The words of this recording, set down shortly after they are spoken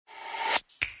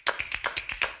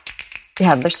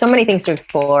yeah, there's so many things to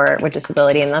explore with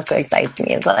disability. And that's what excites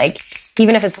me is like,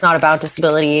 even if it's not about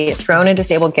disability, throw in a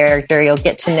disabled character, you'll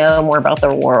get to know more about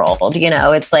the world. You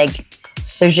know, it's like,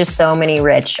 there's just so many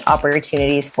rich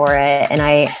opportunities for it. And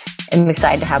I am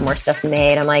excited to have more stuff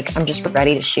made. I'm just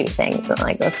ready to shoot things. I'm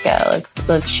like, let's go.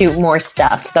 Let's shoot more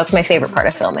stuff. That's my favorite part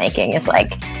of filmmaking is like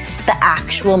the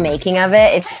actual making of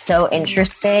it. It's so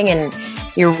interesting and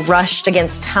you're rushed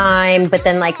against time. But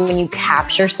then like when you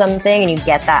capture something and you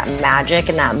get that magic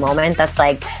in that moment, that's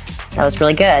like, that was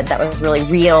really good. That was really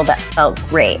real. That felt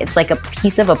great. It's like a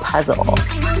piece of a puzzle.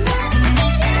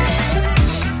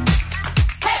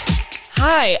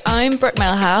 Hi, I'm Brooke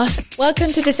Melhouse.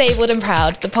 Welcome to Disabled and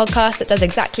Proud, the podcast that does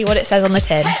exactly what it says on the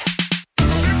tin.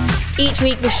 Each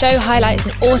week, the show highlights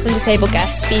an awesome disabled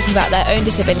guest speaking about their own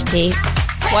disability,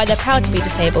 why they're proud to be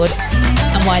disabled,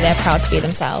 and why they're proud to be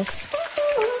themselves.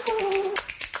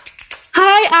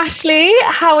 Hi, Ashley.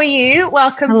 How are you?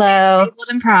 Welcome to Disabled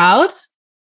and Proud.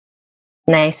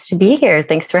 Nice to be here.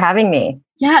 Thanks for having me.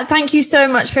 Yeah, thank you so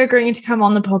much for agreeing to come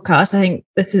on the podcast. I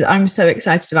think I'm so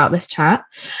excited about this chat.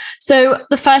 So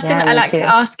the first thing that I like to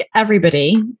ask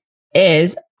everybody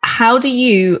is, how do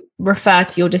you refer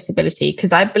to your disability?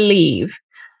 Because I believe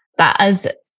that as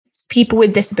people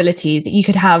with disabilities, you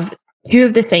could have two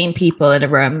of the same people in a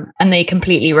room and they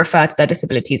completely refer to their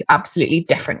disabilities absolutely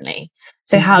differently.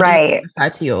 So how do you refer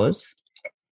to yours?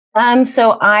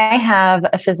 So I have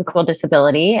a physical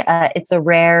disability. It's a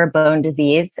rare bone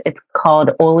disease. It's called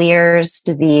Ollier's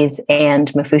disease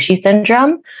and Maffucci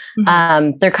syndrome.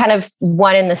 Mm-hmm. They're kind of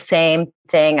one and the same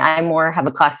thing. I more have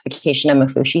a classification of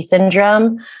Maffucci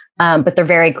syndrome, but they're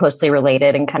very closely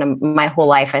related. And kind of my whole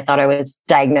life, I thought I was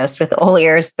diagnosed with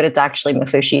Ollier's, but it's actually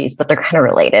Maffucci's, but they're kind of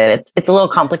related. It's a little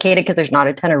complicated because there's not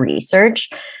a ton of research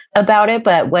about it,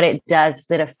 but what it does is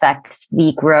it affects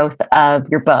the growth of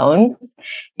your bones,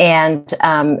 and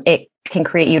it can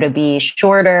create you to be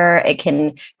shorter. It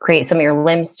can create some of your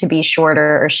limbs to be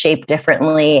shorter or shaped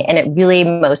differently, and it really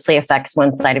mostly affects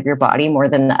one side of your body more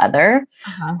than the other.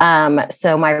 Uh-huh.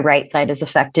 So my right side is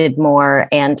affected more,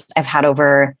 and I've had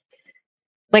over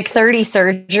like 30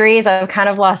 surgeries. I've kind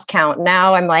of lost count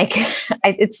now. I'm like,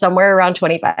 it's somewhere around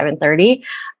 25 and 30.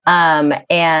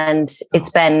 And it's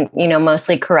been,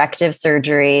 mostly corrective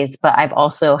surgeries, but I've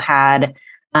also had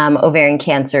ovarian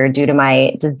cancer due to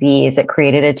my disease. It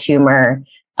created a tumor.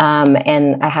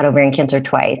 And I had ovarian cancer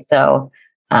twice. So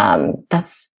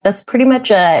that's pretty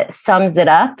much sums it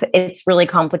up. It's really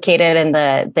complicated, and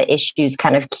the issues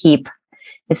kind of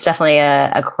it's definitely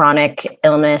a chronic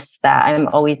illness that I'm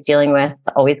always dealing with,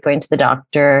 always going to the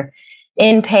doctor,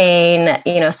 in pain,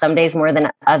 some days more than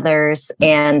others.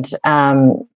 And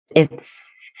it's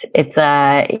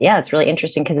really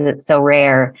interesting because it's so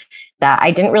rare that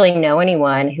I didn't really know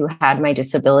anyone who had my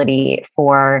disability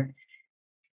for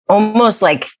almost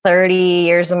like 30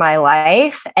 years of my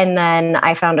life. And then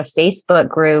I found a Facebook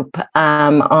group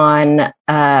on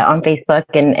Facebook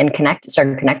and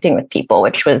started connecting with people,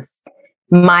 which was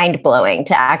mind blowing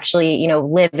to actually,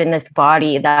 live in this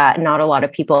body that not a lot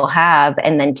of people have.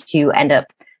 And then to end up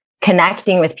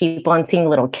connecting with people and seeing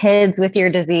little kids with your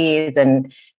disease.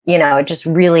 And, it just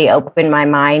really opened my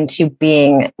mind to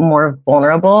being more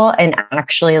vulnerable and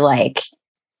actually like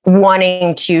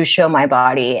wanting to show my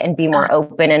body and be more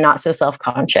open and not so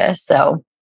self-conscious. So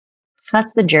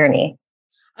that's the journey.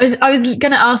 I was going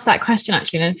to ask that question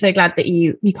actually, and I'm so glad that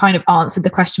you kind of answered the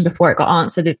question before it got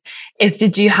answered. Is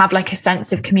did you have like a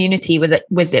sense of community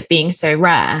with it being so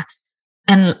rare,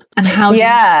 and how?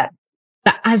 Yeah,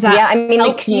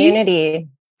 the community.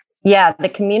 Yeah, the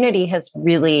community has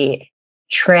really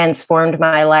transformed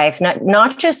my life.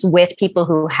 Not just with people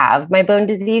who have my bone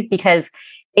disease, because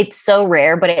it's so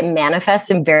rare, but it manifests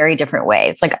in very different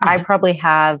ways. Like I probably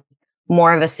have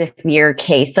more of a severe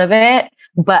case of it.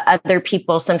 But other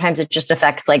people, sometimes it just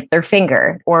affects like their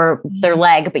finger or their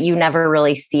leg, but you never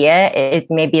really see it.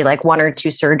 It may be like one or two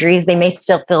surgeries. They may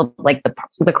still feel like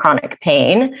the chronic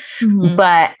pain. Mm-hmm.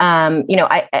 But,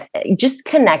 I just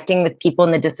connecting with people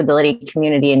in the disability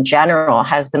community in general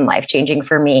has been life-changing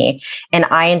for me. And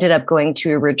I ended up going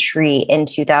to a retreat in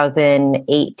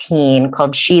 2018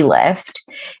 called She Lift.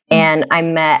 And I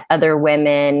met other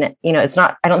women, I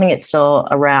don't think it's still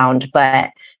around,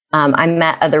 but I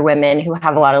met other women who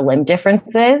have a lot of limb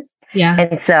differences. Yeah.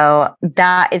 And so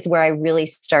that is where I really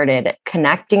started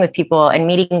connecting with people and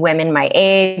meeting women my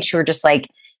age who are just like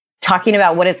talking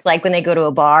about what it's like when they go to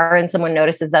a bar and someone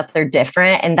notices that they're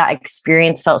different. And that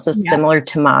experience felt so similar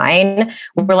to mine.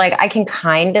 We're like, I can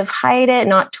kind of hide it,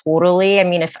 not totally. I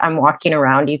mean, if I'm walking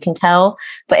around, you can tell.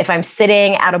 But if I'm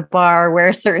sitting at a bar, wear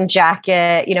a certain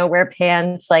jacket, wear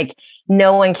pants, like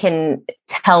no one can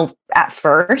tell at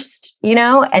first,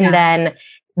 and then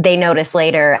they notice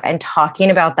later, and talking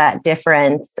about that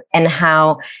difference and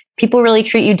how people really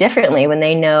treat you differently when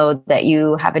they know that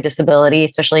you have a disability,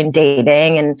 especially in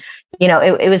dating. And,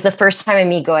 it was the first time of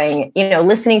me going,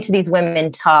 listening to these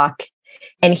women talk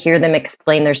and hear them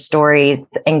explain their stories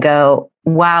and go,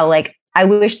 wow, like, I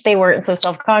wish they weren't so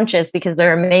self-conscious because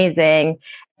they're amazing.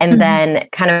 And then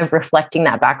kind of reflecting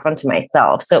that back onto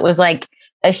myself. So it was like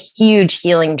a huge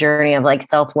healing journey of like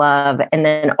self-love. And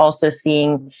then also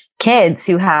seeing kids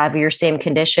who have your same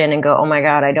condition and go, oh my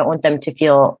God, I don't want them to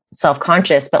feel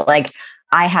self-conscious, but like,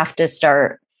 I have to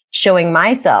start showing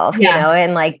myself,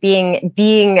 and like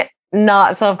being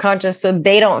not self-conscious so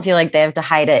they don't feel like they have to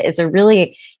hide it. It's a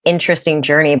really interesting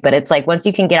journey, but it's like, once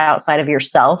you can get outside of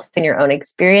yourself and your own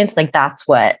experience, like that's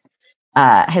what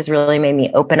has really made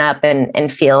me open up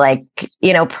and feel like,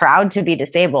 proud to be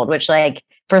disabled, which like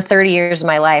for 30 years of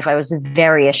my life, I was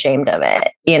very ashamed of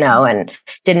it, and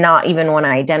did not even want to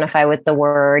identify with the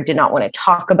word, did not want to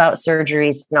talk about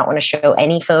surgeries, did not want to show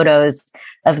any photos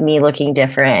of me looking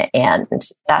different. And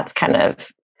that's kind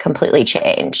of completely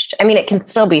changed. I mean, it can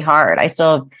still be hard. I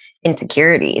still have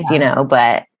insecurities,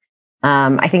 but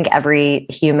I think every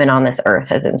human on this earth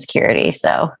has insecurity.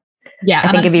 So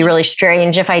I think it'd be really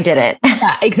strange if I didn't.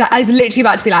 Yeah, exactly. I was literally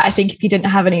about to be like, I think if you didn't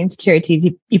have any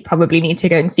insecurities, you probably need to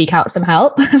go and seek out some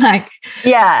help. Like,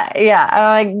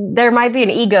 like there might be an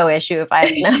ego issue if I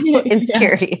had no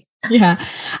insecurities. Yeah.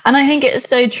 And I think it's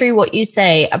so true what you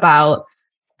say about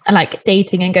like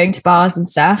dating and going to bars and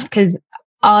stuff, because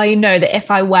I know that if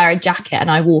I wear a jacket and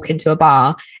I walk into a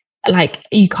bar, like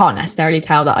you can't necessarily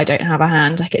tell that I don't have a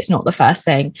hand. Like it's not the first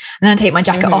thing. And then I take my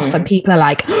jacket off and people are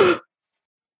like,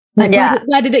 where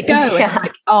did it go? And I'm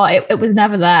like, oh, it was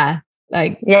never there.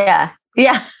 Like, you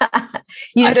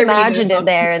just imagined it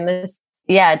there, and this,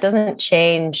 it doesn't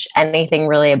change anything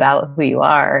really about who you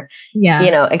are.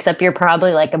 Except you're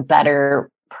probably like a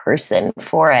better person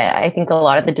for it. I think a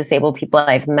lot of the disabled people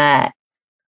I've met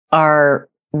are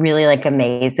really like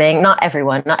amazing. Not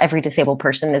every disabled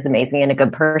person is amazing and a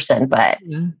good person, but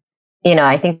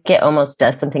I think it almost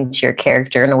does something to your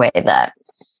character in a way that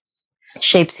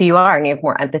shapes who you are, and you have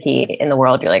more empathy in the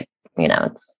world. You're like,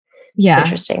 it's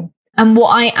interesting. And what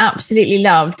I absolutely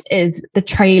loved is the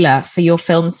trailer for your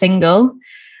film Single.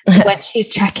 When she's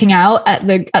checking out at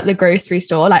the grocery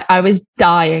store, like I was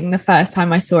dying the first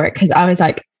time I saw it, because I was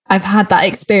like, I've had that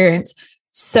experience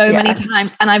so many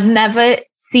times, and I've never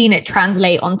seen it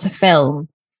translate onto film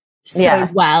so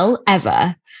well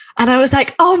ever. And I was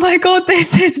like, oh my God,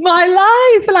 this is my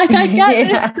life. Like I get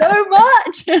this so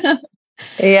much.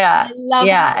 I love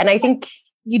and I think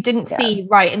you didn't see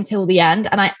right until the end,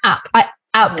 and I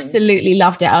absolutely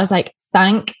loved it. I was like,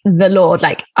 thank the Lord.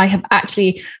 Like I have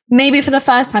actually, maybe for the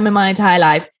first time in my entire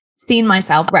life, seen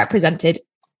myself represented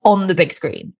on the big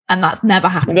screen, and that's never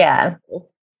happened.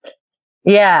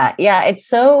 It's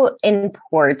so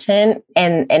important.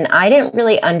 And I didn't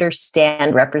really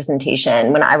understand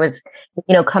representation when I was,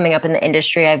 coming up in the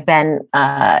industry. I've been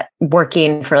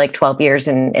working for like 12 years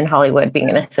in Hollywood, being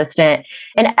an assistant,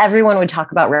 and everyone would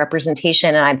talk about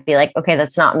representation. And I'd be like, okay,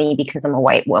 that's not me because I'm a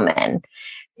white woman,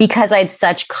 because I had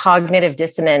such cognitive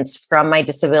dissonance from my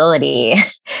disability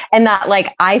and that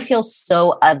like, I feel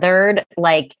so othered,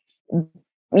 like,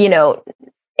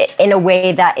 in a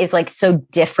way that is like so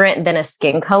different than a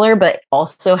skin color, but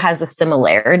also has a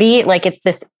similarity. Like it's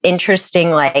this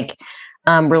interesting, like,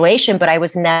 relation, but I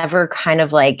was never kind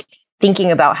of like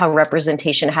thinking about how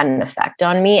representation had an effect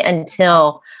on me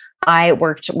until I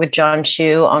worked with John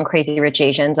Chu on Crazy Rich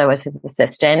Asians. I was his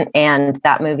assistant, and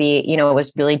that movie,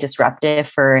 was really disruptive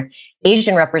for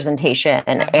Asian representation.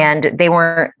 And they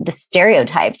weren't the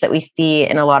stereotypes that we see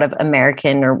in a lot of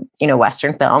American or,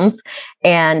 Western films.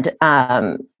 And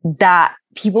that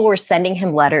people were sending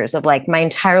him letters of like, my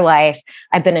entire life,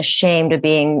 I've been ashamed of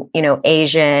being,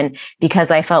 Asian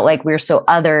because I felt like we were so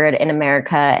othered in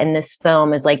America. And this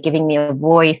film is like giving me a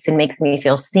voice and makes me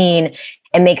feel seen.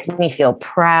 It makes me feel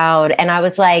proud. And I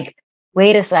was like,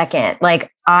 wait a second,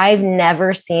 like I've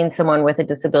never seen someone with a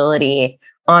disability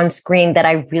on screen that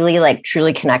I really like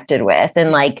truly connected with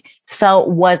and like felt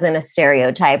wasn't a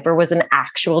stereotype or was an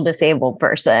actual disabled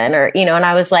person or, and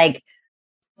I was like,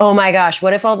 oh my gosh,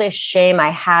 what if all this shame I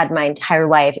had my entire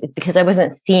life is because I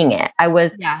wasn't seeing it?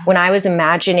 When I was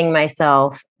imagining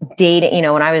myself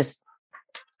dating, when I was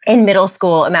in middle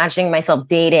school, imagining myself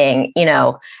dating,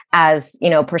 as,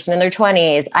 a person in their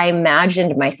 20s, I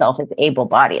imagined myself as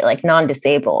able-bodied, like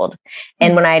non-disabled.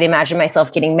 And when I'd imagine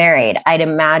myself getting married, I'd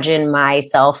imagine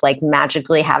myself like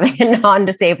magically having a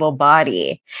non-disabled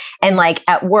body. And like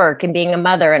at work and being a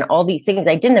mother and all these things,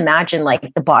 I didn't imagine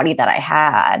like the body that I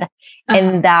had.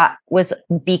 And that was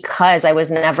because I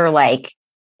was never like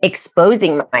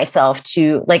exposing myself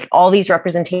to like all these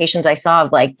representations I saw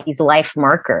of like these life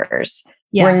markers.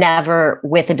 Were never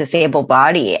with a disabled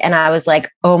body. And I was like,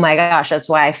 oh my gosh, that's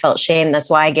why I felt shame. That's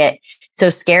why I get so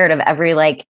scared of every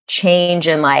like change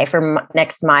in life or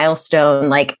next milestone.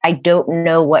 Like, I don't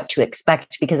know what to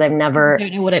expect because I've never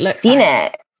don't know what it looks seen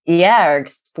like. it. Yeah. Or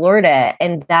explored it.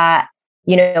 And that,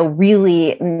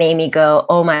 really made me go,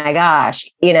 oh my gosh,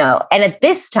 and at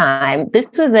this time, this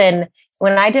was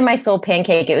when I did my soul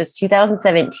pancake, it was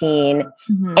 2017,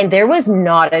 and there was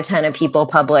not a ton of people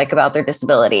public about their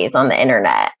disabilities on the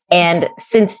internet. And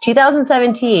since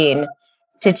 2017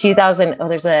 to 2000,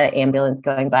 there's an ambulance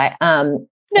going by.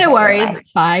 No worries,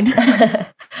 it's fine.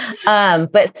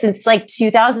 But since like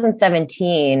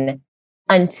 2017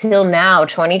 until now,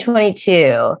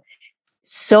 2022,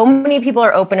 so many people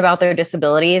are open about their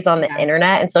disabilities on the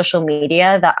internet and social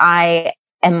media that I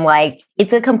am like,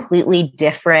 it's a completely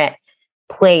different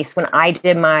place. When I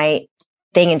did my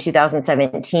thing in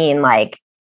 2017, like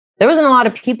there wasn't a lot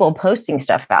of people posting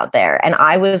stuff out there. And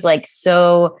I was like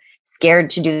so scared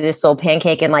to do this soul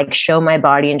pancake and like show my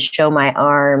body and show my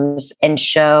arms and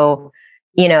show,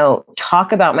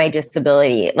 talk about my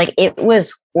disability. Like it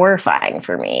was horrifying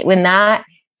for me. When that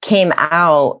came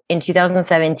out in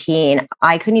 2017,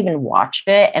 I couldn't even watch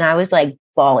it. And I was like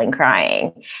bawling,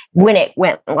 crying when it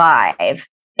went live.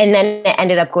 And then it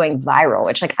ended up going viral,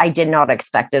 which like I did not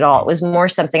expect at all. It was more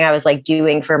something I was like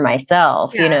doing for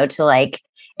myself, to like,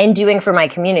 and doing for my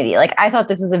community. Like I thought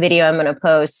this was a video I'm going to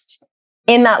post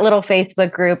in that little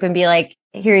Facebook group and be like,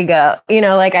 here you go.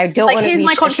 Like I don't want to be here's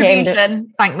my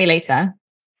contribution. Thank me later.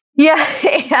 Yeah.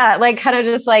 Yeah. Like kind of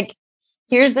just like,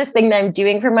 here's this thing that I'm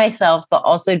doing for myself, but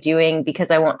also doing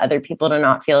because I want other people to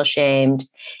not feel ashamed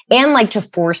and like to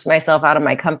force myself out of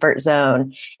my comfort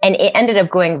zone. And it ended up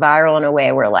going viral in a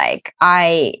way where like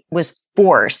I was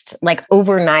forced like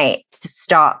overnight to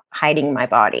stop hiding my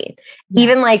body.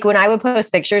 Even like when I would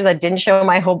post pictures that didn't show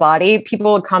my whole body,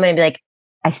 people would comment and be like,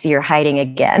 I see you're hiding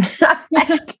again.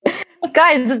 Like,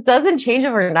 guys, this doesn't change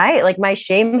overnight. Like my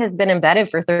shame has been embedded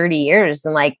for 30 years.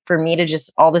 And like for me to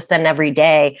just all of a sudden every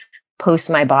day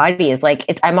post my body is like,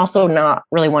 I'm also not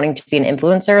really wanting to be an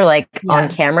influencer, like on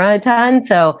camera a ton.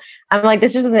 So I'm like,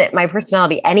 this just isn't my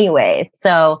personality anyway.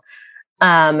 So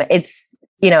it's,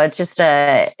 it's just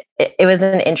it was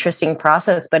an interesting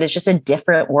process, but it's just a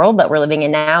different world that we're living in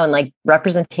now. And like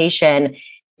representation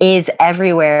is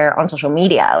everywhere on social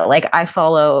media. Like I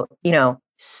follow,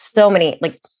 so many,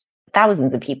 like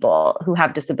thousands of people who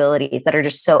have disabilities that are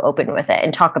just so open with it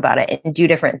and talk about it and do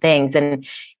different things. And,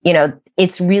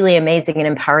 it's really amazing and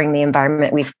empowering the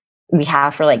environment we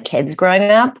have for like kids growing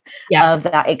up of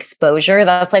that exposure.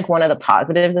 That's like one of the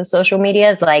positives of social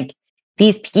media is like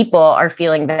these people are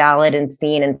feeling valid and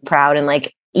seen and proud. And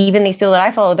like, even these people that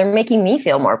I follow, they're making me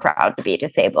feel more proud to be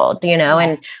disabled,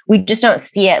 and we just don't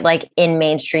see it like in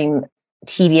mainstream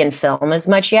TV and film as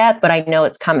much yet, but I know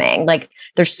it's coming. Like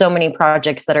there's so many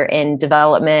projects that are in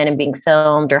development and being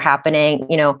filmed or happening.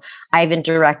 I even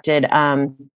directed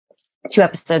 2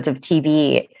 episodes of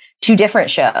TV, 2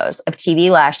 different shows of TV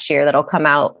last year that'll come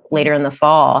out later in the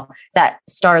fall that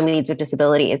star leads with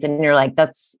disabilities. And you're like,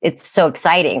 it's so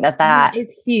exciting that is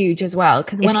huge as well.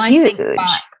 Because when I think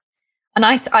back, and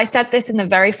I said this in the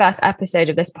very first episode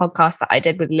of this podcast that I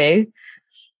did with Lou,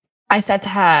 I said to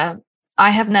her, I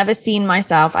have never seen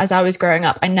myself as I was growing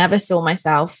up. I never saw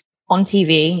myself on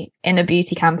TV in a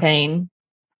beauty campaign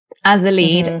as a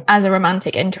lead, as a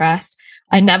romantic interest.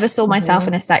 I never saw myself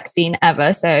in a sex scene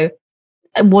ever. So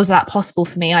was that possible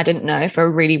for me? I didn't know for a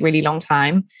really, really long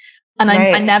time. And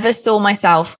I never saw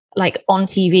myself like on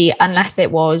TV unless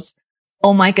it was,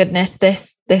 oh my goodness,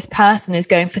 this person is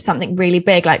going for something really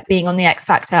big, like being on the X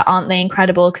Factor. Aren't they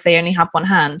incredible because they only have one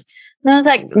hand? And I was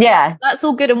like, yeah, that's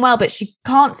all good and well, but she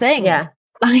can't sing. Yeah.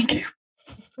 Like,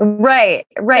 right.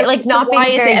 Like not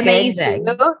being very amazing.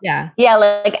 Yeah.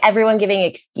 Like everyone giving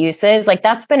excuses. Like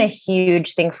that's been a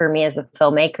huge thing for me as a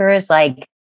filmmaker is like,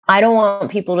 I don't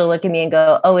want people to look at me and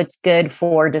go, oh, it's good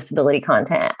for disability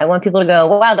content. I want people to go,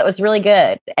 wow, that was really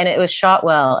good. And it was shot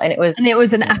well. And it was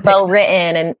an epic, well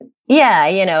written. And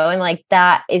and like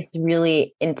that is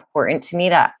really important to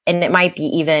me and it might be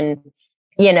even,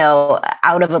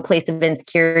 out of a place of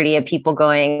insecurity of people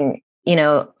going,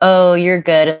 oh, you're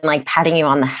good, and like patting you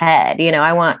on the head.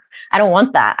 I don't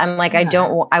want that. I'm like,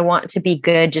 I want to be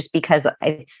good just because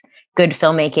it's good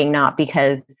filmmaking, not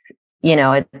because,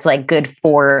 it's like good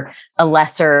for a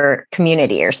lesser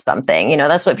community or something.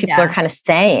 That's what people are kind of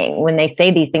saying when they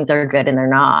say these things are good and they're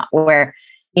not, where,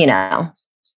 it's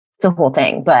the whole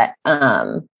thing. But,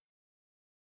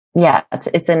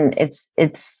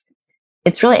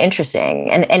 it's really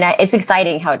interesting, and it's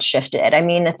exciting how it's shifted. I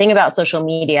mean, the thing about social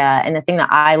media, and the thing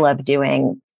that I love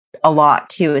doing a lot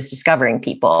too, is discovering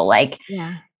people. Like,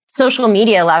 social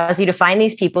media allows you to find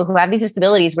these people who have these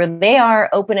disabilities where they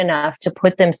are open enough to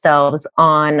put themselves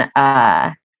on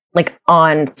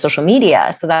social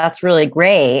media. So that's really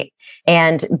great.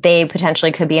 And they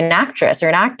potentially could be an actress or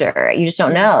an actor. You just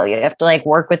don't know. You have to like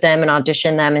work with them and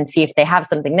audition them and see if they have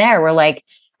something there. Where like,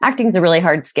 acting is a really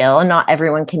hard skill, and not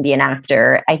everyone can be an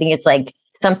actor. I think it's like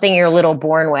something you're a little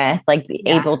born with, like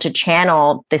able to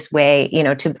channel this way,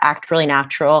 to act really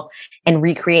natural and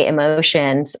recreate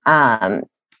emotions.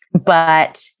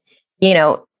 But,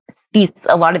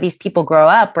 a lot of these people grow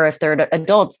up, or if they're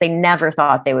adults, they never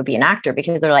thought they would be an actor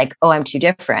because they're like, oh, I'm too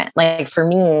different. Like for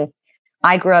me,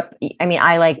 I grew up,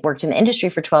 I like worked in the industry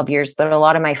for 12 years, but a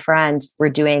lot of my friends were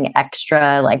doing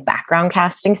extra like background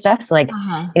casting stuff. So like,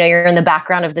 you're in the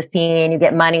background of the scene, you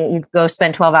get money, you go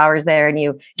spend 12 hours there and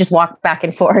you just walk back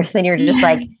and forth, and you're just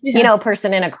like, a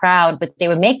person in a crowd, but they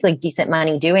would make like decent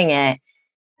money doing it.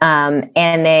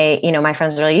 And they, my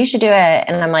friends are like, you should do it.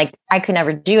 And I'm like, I could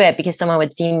never do it because someone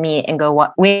would see me and go,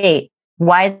 what, wait,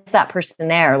 why is that person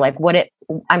there? Like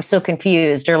I'm so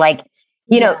confused. Or like,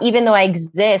 even though I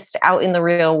exist out in the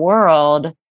real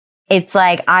world, it's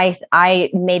like, I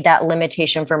made that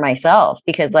limitation for myself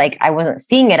because like, I wasn't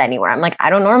seeing it anywhere. I'm like, I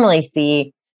don't normally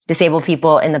see disabled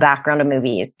people in the background of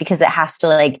movies because it has to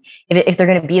like, if they're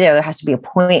going to be there, there has to be a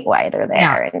point why they're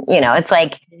there. And, it's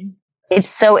like, it's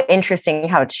so interesting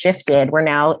how it's shifted. We're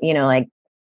now, like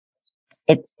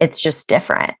it's just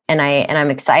different. And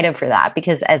I'm excited for that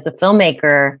because as a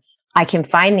filmmaker, I can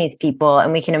find these people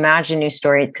and we can imagine new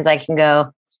stories because I can go,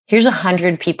 here's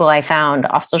 100 people I found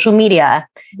off social media.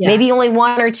 Yeah. Maybe only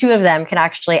 1 or 2 of them can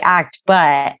actually act,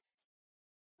 but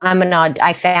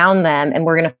I found them, and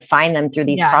we're going to find them through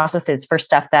these processes for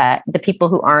stuff that the people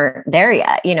who aren't there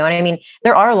yet, you know what I mean?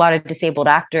 There are a lot of disabled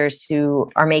actors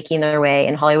who are making their way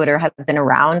in Hollywood or have been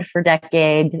around for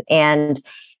decades. And,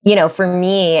 for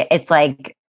me, it's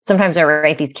like, sometimes I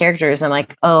write these characters, I'm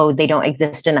like, oh, they don't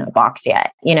exist in that box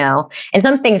yet, And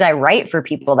some things I write for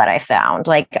people that I found,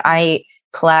 like I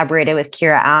collaborated with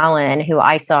Kira Allen, who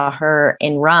I saw her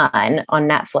in Run on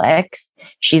Netflix.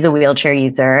 She's a wheelchair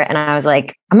user. And I was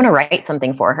like, I'm going to write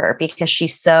something for her because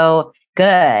she's so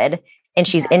good and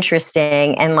she's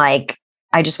interesting. And like,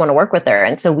 I just want to work with her.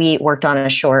 And so we worked on a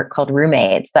short called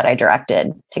Roommates that I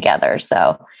directed together.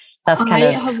 So that's I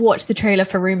have watched the trailer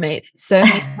for Roommates so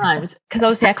many times because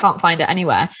obviously I can't find it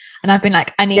anywhere. And I've been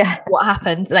like, I need to know what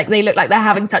happens. Like they look like they're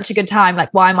having such a good time. Like,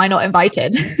 why am I not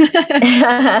invited?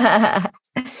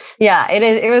 Yeah, it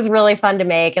is. It was really fun to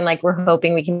make. And like, we're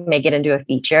hoping we can make it into a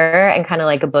feature and kind of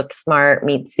like a Booksmart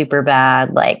meets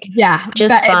Superbad. Like,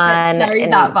 just fun. Very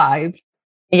that vibe.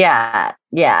 Yeah.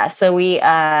 Yeah. So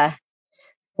we're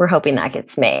hoping that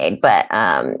gets made, but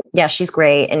she's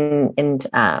great. And it's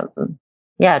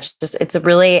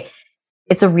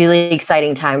a really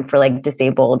exciting time for like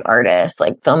disabled artists,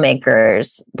 like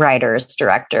filmmakers, writers,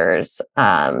 directors,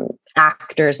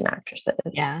 actors and actresses.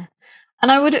 Yeah.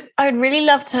 And I would really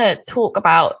love to talk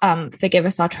about Forgive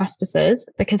Us Our Trespasses,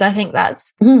 because I think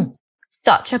that's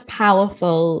such a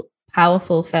powerful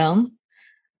film.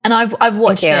 And I've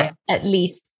watched it at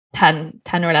least 10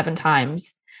 or 11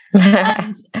 times.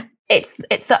 And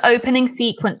it's the opening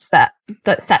sequence that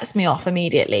sets me off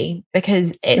immediately,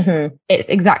 because it's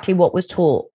exactly what was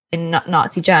taught in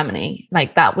Nazi Germany.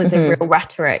 Like that was a real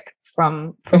rhetoric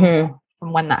from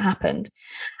when that happened.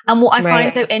 And what I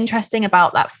find so interesting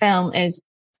about that film is,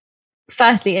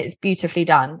 firstly, it's beautifully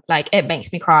done. Like it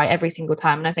makes me cry every single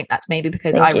time. And I think that's maybe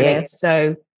because I relate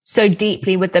so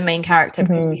deeply with the main character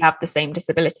because we have the same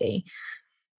disability.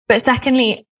 But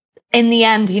secondly, in the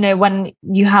end, when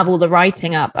you have all the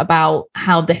writing up about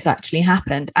how this actually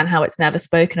happened and how it's never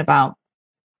spoken about,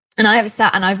 and I have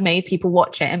sat and I've made people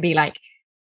watch it and be like,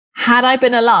 had I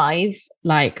been alive,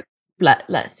 like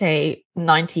let's say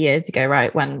 90 years ago,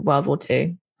 right, when World War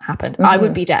II happened, I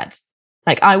would be dead.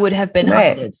 Like I would have been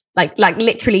hunted, like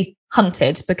literally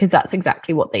hunted, because that's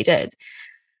exactly what they did.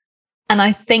 And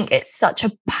I think it's such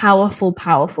a powerful,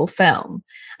 powerful film.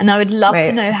 And I would love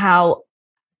to know how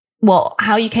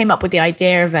you came up with the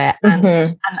idea of it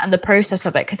and the process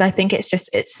of it, because I think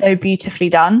it's so beautifully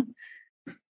done.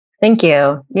 Thank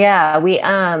you. Yeah, we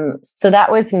so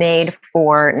that was made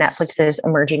for Netflix's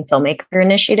Emerging Filmmaker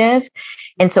Initiative.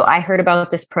 And so I heard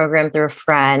about this program through a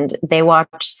friend. They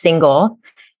watched Single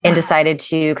and decided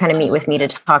to kind of meet with me to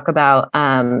talk about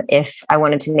if I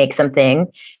wanted to make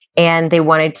something. And they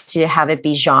wanted to have it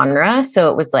be genre. So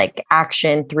it was like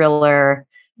action, thriller,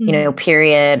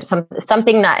 period,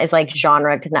 something that is like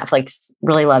genre, because Netflix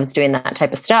really loves doing that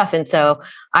type of stuff. And so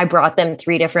I brought them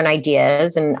 3 different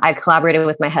ideas, and I collaborated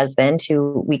with my husband,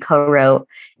 who we co-wrote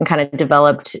and kind of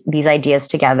developed these ideas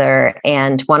together.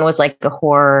 And one was like a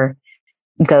horror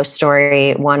ghost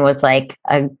story. One was like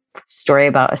a story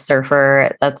about a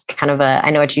surfer. That's kind of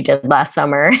I know what you did last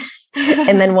summer.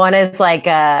 And then one is like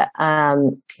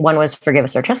one was Forgive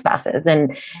Us Our Trespasses.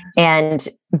 And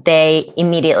they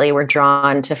immediately were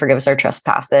drawn to Forgive Us Our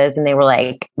Trespasses. And they were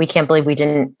like, we can't believe we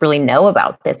didn't really know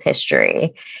about this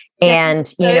history. Yeah, and,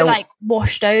 so, like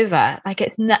washed over, like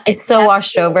it's so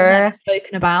washed over,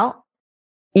 spoken about.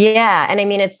 Yeah. And I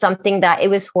mean, it's something that it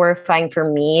was horrifying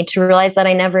for me to realize that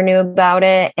I never knew about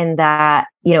it. And that,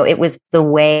 it was the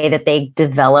way that they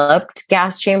developed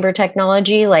gas chamber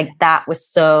technology. Like that was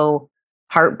so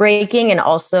heartbreaking. And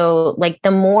also like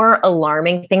the more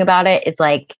alarming thing about it is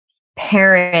like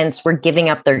parents were giving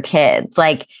up their kids.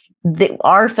 Like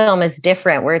our film is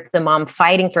different, where it's the mom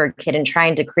fighting for a kid and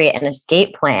trying to create an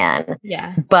escape plan.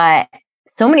 Yeah. But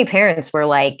so many parents were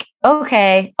like,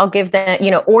 okay, I'll give them,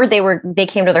 or they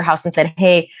came to their house and said,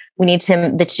 hey, we need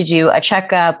to do a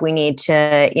checkup. We need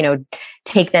to,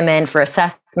 take them in for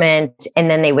assessment. And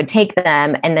then they would take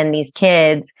them. And then these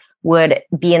kids would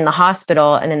be in the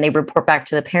hospital, and then they report back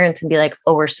to the parents and be like,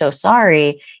 oh, we're so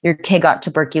sorry. Your kid got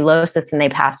tuberculosis and they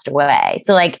passed away.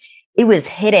 So like it was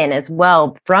hidden as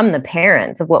well from the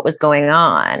parents of what was going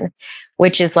on,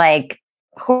 which is like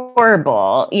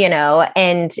horrible,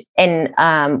 and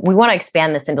we want to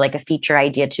expand this into like a feature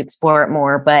idea to explore it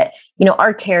more. But,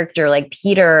 our character, like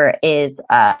Peter, is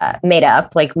made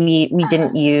up. Like we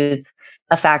didn't use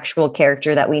a factual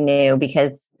character that we knew,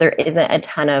 because there isn't a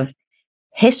ton of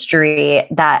history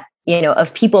that,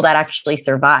 of people that actually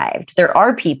survived. There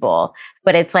are people,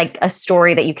 but it's like a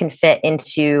story that you can fit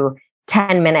into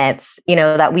 10 minutes,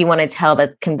 that we want to tell,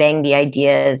 that's conveying the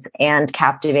ideas and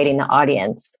captivating the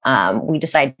audience. We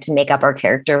decided to make up our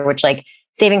character, which like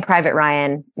Saving Private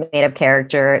Ryan, made up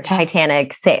character,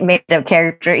 Titanic, made up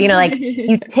character, like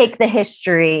you take the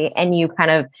history and you kind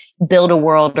of build a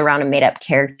world around a made up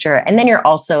character. And then you're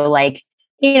also like,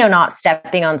 not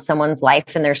stepping on someone's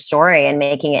life and their story and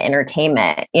making it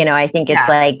entertainment. I think it's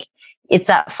like, it's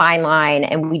that fine line.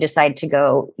 And we decided to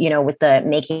go, with the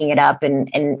making it up. And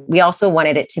we also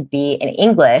wanted it to be in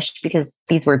English, because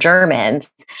these were Germans,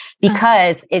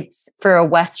 because it's for a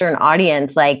Western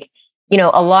audience. Like,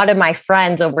 a lot of my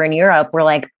friends over in Europe were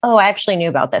like, oh, I actually knew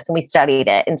about this and we studied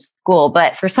it in school.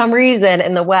 But for some reason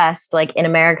in the West, like in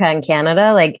America and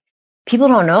Canada, like people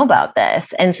don't know about this.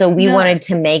 And so we wanted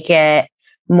to make it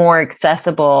more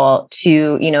accessible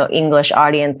to, English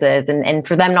audiences, and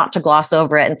for them not to gloss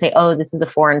over it and say, oh, this is a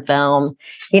foreign film,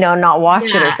 not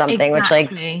watch it or something,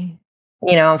 exactly.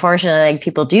 Which like, unfortunately, like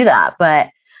people do that. But,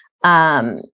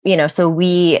 so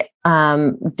we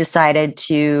decided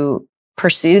to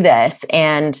pursue this.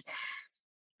 And,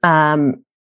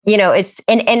 it's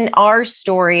in our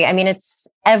story. I mean,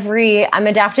 I'm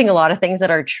adapting a lot of things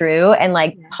that are true, and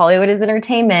like Hollywood is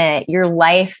entertainment. Your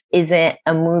life isn't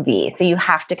a movie. So you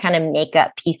have to kind of make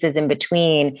up pieces in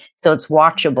between so it's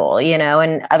watchable,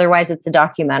 and otherwise it's a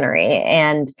documentary.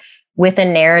 And with a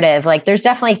narrative, like there's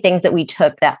definitely things that we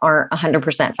took that aren't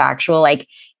 100% factual. Like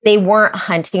they weren't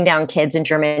hunting down kids in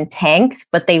German tanks,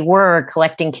 but they were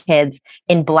collecting kids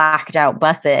in blacked out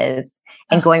buses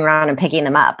and going around and picking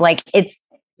them up. Like it's,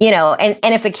 and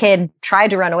if a kid tried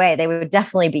to run away, they would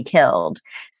definitely be killed.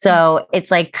 So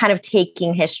it's like kind of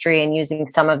taking history and using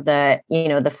some of the,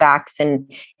 the facts and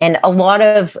a lot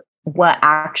of what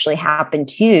actually happened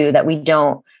too, that we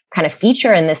don't kind of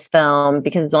feature in this film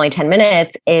because it's only 10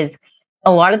 minutes, is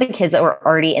a lot of the kids that were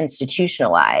already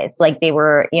institutionalized. Like they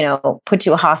were, put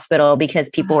to a hospital because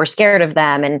people were scared of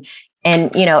them. And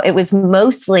it was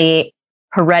mostly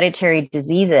hereditary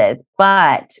diseases,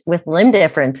 but with limb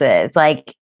differences.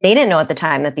 Like they didn't know at the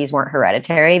time that these weren't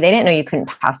hereditary. They didn't know you couldn't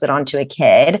pass it on to a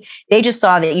kid. They just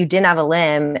saw that you didn't have a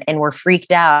limb and were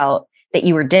freaked out that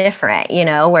you were different,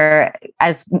 where,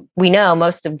 as we know,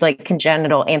 most of like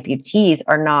congenital amputees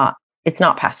it's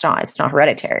not passed on. It's not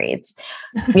hereditary. It's,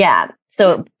 yeah.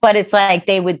 So, but it's like,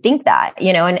 they would think that,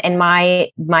 and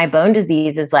my bone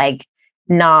disease is like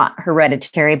not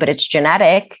hereditary, but it's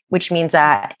genetic, which means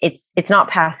that it's not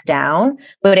passed down,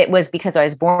 but it was because I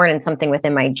was born in something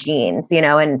within my genes,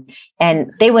 and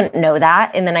they wouldn't know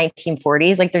that in the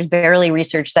 1940s. Like there's barely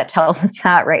research that tells us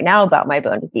that right now about my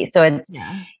bone disease. So it's,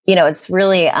 it's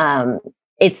really,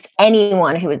 it's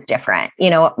anyone who is different.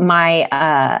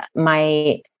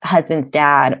 My husband's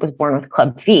dad was born with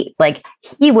club feet. Like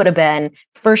he would have been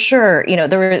for sure.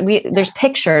 There's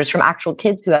pictures from actual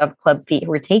kids who have club feet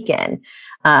who were taken.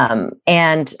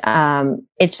 It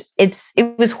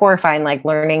was horrifying, like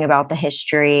learning about the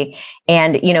history.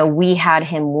 And, we had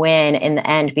him win in the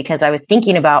end because I was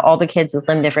thinking about all the kids with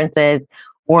limb differences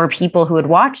or people who would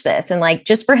watch this. And like,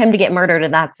 just for him to get murdered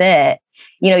and that's it,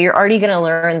 you're already going to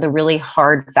learn the really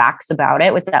hard facts about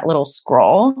it with that little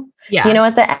scroll,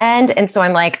 at the end. And so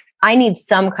I'm like, I need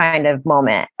some kind of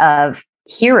moment of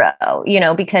hero,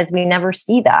 because we never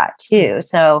see that too.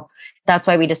 So that's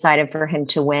why we decided for him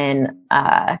to win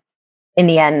in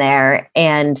the end there.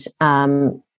 And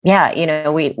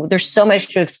there's so much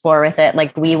to explore with it.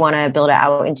 Like we want to build it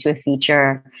out into a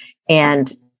feature and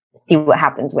see what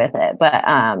happens with it. But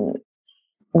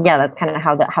that's kind of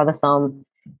how the film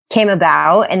came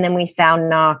about. And then we found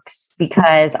Knox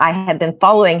because I had been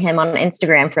following him on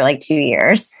Instagram for like 2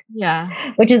 years.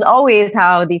 Yeah. Which is always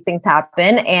how these things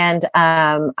happen. And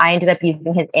I ended up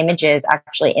using his images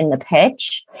actually in the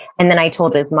pitch. And then I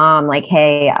told his mom, like,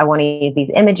 hey, I want to use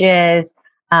these images.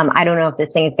 I don't know if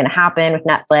this thing is going to happen with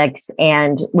Netflix.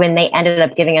 And when they ended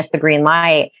up giving us the green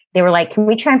light, they were like, can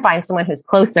we try and find someone who's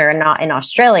closer and not in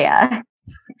Australia?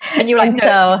 And you were like,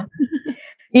 no.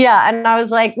 Yeah. And I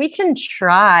was like, we can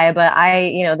try, but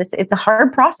it's a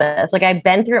hard process. Like I've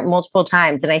been through it multiple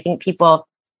times. And I think people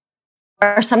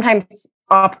are sometimes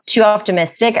too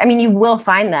optimistic. I mean, you will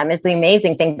find them is the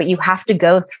amazing thing, but you have to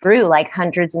go through like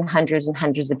hundreds and hundreds and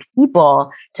hundreds of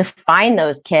people to find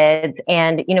those kids.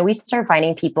 And, we started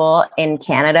finding people in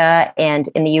Canada and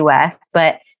in the US,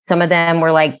 but some of them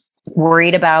were like,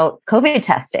 worried about COVID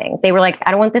testing. They were like, I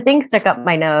don't want the thing stuck up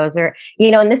my nose or,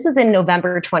 and this was in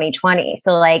November 2020.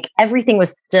 So like everything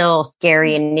was still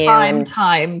scary and new.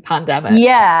 Time pandemic.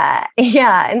 Yeah.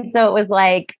 Yeah. And so it was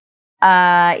like,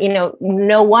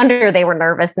 no wonder they were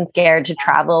nervous and scared to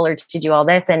travel or to do all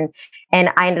this. And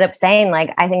I ended up saying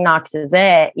like, I think Knox is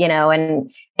it,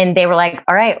 and they were like,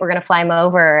 all right, we're going to fly him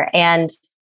over. And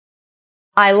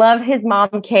I love his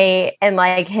mom, Kate, and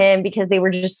like him because they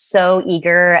were just so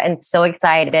eager and so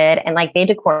excited. And like they had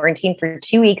to quarantine for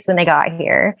 2 weeks when they got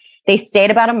here. They stayed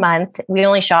about a month. We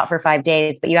only shot for 5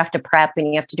 days, but you have to prep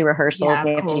and you have to do rehearsals and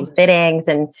you have to do fittings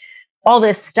and all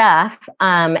this stuff.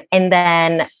 And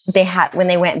then when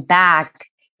they went back,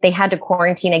 they had to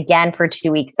quarantine again for 2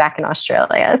 weeks back in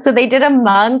Australia. So they did a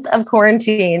month of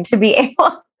quarantine to be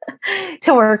able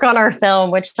to work on our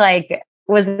film, which like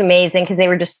was amazing because they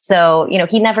were just so,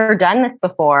 he'd never done this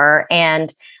before.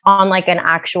 And on like an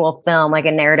actual film, like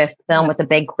a narrative film with a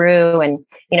big crew. And,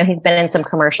 he's been in some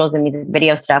commercials and music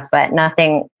video stuff, but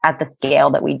nothing at the scale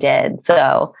that we did.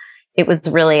 So it was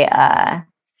really,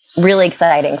 really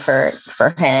exciting for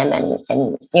him.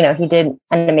 And, he did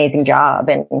an amazing job.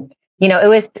 And,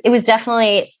 it was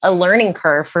definitely a learning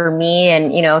curve for me.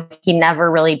 And, he never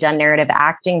really done narrative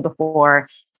acting before.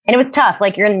 And it was tough.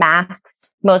 Like you're in masks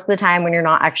most of the time when you're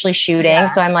not actually shooting.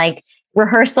 Yeah. So I'm like,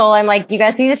 rehearsal, I'm like, you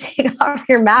guys need to take off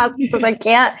your masks because I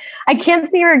can't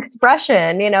see your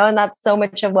expression, and that's so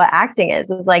much of what acting is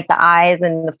like the eyes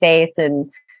and the face. And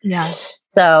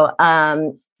so,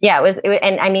 it was,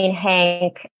 and I mean,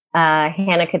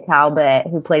 Hannah Talbot,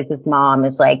 who plays his mom,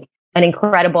 is like an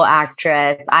incredible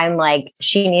actress. I'm like,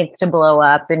 she needs to blow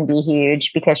up and be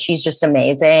huge because she's just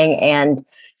amazing. And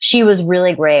she was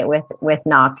really great with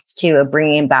Knox too, of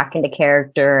bringing him back into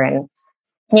character. And,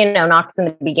 Knox in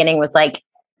the beginning was like,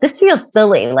 this feels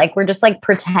silly. Like we're just like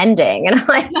pretending. And I'm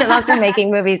like, that's what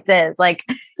making movies is. Like,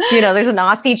 there's a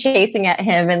Nazi chasing at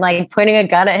him and like pointing a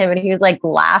gun at him and he was like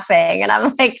laughing. And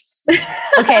I'm like,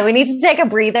 okay, we need to take a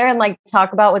breather and like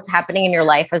talk about what's happening in your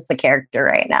life as the character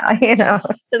right now.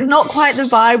 It's not quite the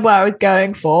vibe where I was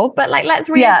going for, but like, let's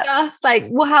readjust. Like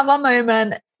we'll have our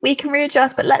moment. We can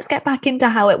readjust, but let's get back into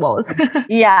how it was.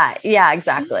 Yeah,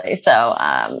 exactly. So,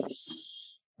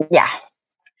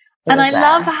 And I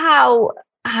love how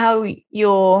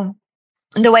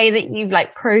the way that you've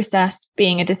like processed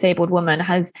being a disabled woman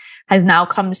has now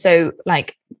become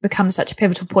such a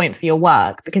pivotal point for your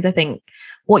work, because I think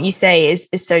what you say is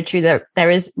so true, that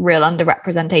there is real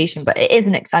underrepresentation, but it is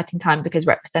an exciting time because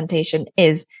representation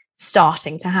is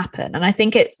starting to happen. And I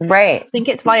think it's right. I think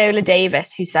it's Viola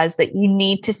Davis who says that you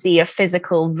need to see a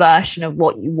physical version of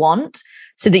what you want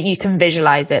so that you can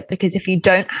visualize it. Because if you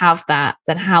don't have that,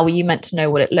 then how are you meant to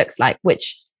know what it looks like?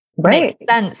 Which makes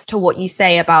sense to what you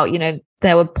say about, you know,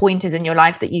 there were pointers in your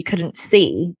life that you couldn't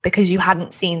see because you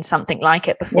hadn't seen something like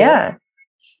it before. Yeah.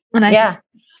 And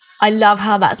I love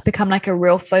how that's become like a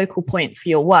real focal point for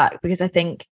your work, because I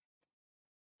think,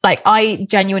 like, I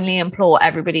genuinely implore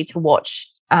everybody to watch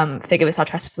Figure Without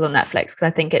Trespassers on Netflix, because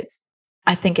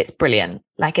I think it's brilliant.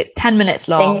 Like, it's 10 minutes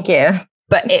long. Thank you.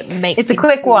 But it makes it's a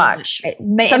quick watch.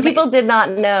 Some people did not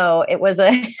know it was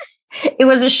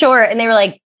a short, and they were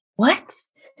like, "What?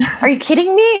 Are you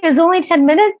kidding me? It's only 10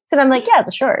 minutes?" And I'm like, "Yeah,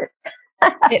 it's a short."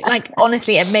 It, like,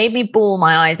 honestly, it made me bawl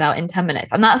my eyes out in 10 minutes.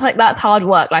 And that's hard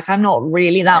work. Like, I'm not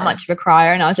really that much of a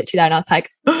crier. And I was literally there and I was like,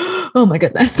 oh my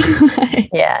goodness.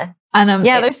 Yeah. And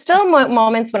there's still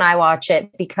moments when I watch it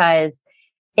because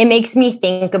it makes me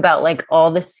think about like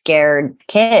all the scared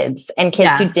kids and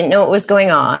kids who didn't know what was going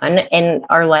on and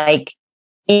are like,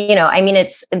 you know, I mean,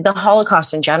 it's the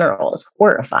Holocaust in general is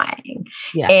horrifying.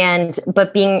 Yeah.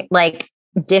 But being like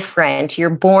different, you're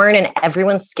born and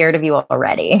everyone's scared of you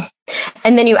already.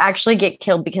 And then you actually get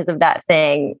killed because of that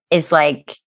thing is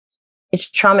like,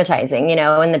 it's traumatizing, you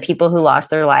know, and the people who lost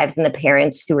their lives and the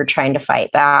parents who were trying to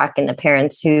fight back and the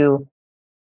parents who,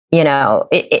 you know,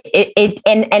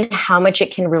 and how much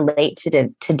it can relate to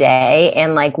today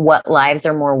and like what lives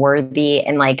are more worthy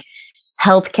and like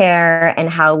healthcare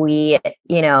and how we,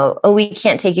 you know, we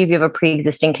can't take you if you have a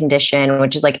pre-existing condition,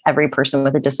 which is like every person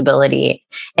with a disability.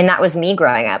 And that was me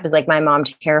growing up. Is like my mom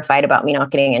terrified about me not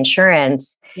getting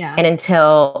insurance. Yeah. And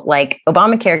until like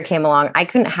Obamacare came along, I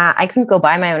couldn't go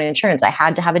buy my own insurance. I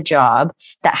had to have a job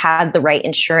that had the right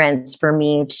insurance for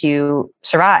me to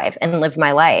survive and live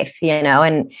my life, you know,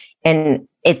 and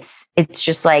it's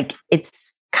just like, it's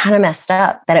kind of messed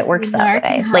up that it works that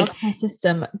way. Like, the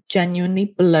system genuinely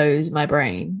blows my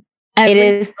brain.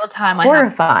 Every single time horrifying. I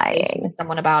have a conversation with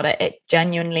someone about it, it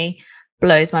genuinely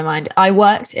blows my mind. I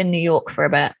worked in New York for a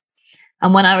bit,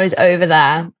 and when I was over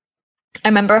there, I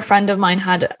remember a friend of mine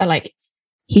had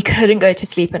he couldn't go to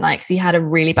sleep at night because he had a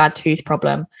really bad tooth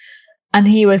problem. And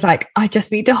he was like, I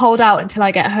just need to hold out until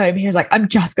I get home. He was like, I'm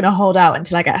just going to hold out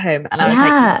until I get home. And I was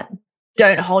like,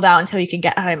 don't hold out until you can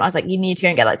get home. I was like, you need to go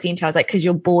and get that seen to. I was like, because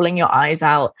you're bawling your eyes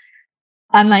out.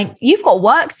 And like, you've got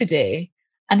work to do.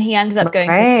 And he ended up going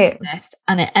to the dentist,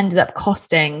 and it ended up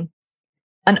costing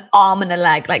an arm and a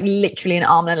leg, like literally an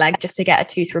arm and a leg, just to get a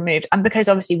tooth removed. And because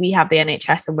obviously we have the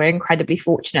NHS and we're incredibly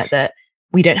fortunate that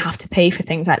we don't have to pay for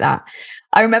things like that.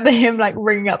 I remember him like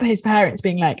ringing up his parents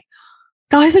being like,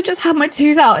 guys, I just had my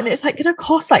tooth out and it's like going to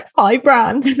cost like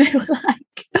 $5,000. And they were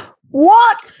like,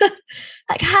 what?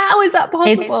 Like, how is that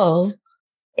possible?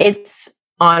 It's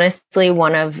honestly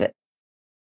one of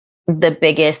the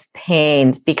biggest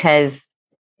pains because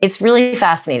it's really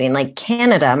fascinating. Like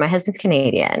Canada, my husband's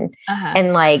Canadian,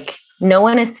 and like no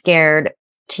one is scared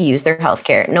to use their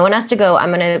healthcare. No one has to go, I'm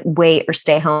going to wait or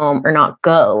stay home or not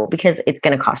go because it's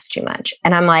going to cost too much.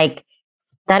 And I'm like,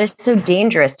 that is so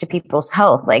dangerous to people's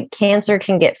health. Like cancer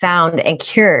can get found and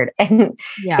cured. And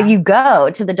if you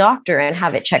go to the doctor and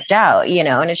have it checked out, you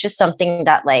know, and it's just something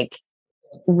that like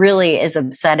really is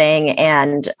upsetting.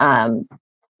 And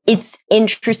it's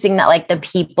interesting that like the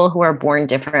people who are born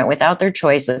different without their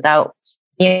choice, without,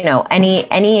 you know, any,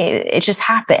 it just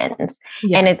happens.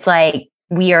 Yeah. And it's like,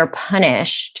 we are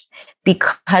punished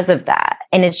because of that.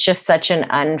 And it's just such an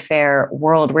unfair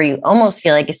world where you almost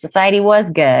feel like if society was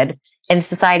good, and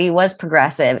society was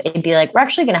progressive, it'd be like, we're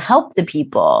actually going to help the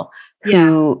people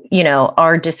who, you know,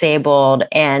 are disabled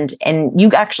and you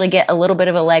actually get a little bit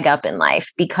of a leg up in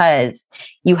life because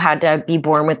you had to be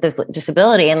born with this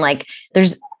disability. And like,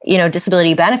 there's, you know,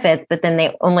 disability benefits, but then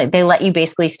they let you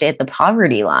basically stay at the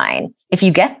poverty line. If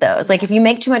you get those, like if you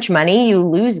make too much money, you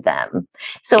lose them.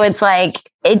 So it's like,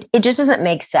 it just doesn't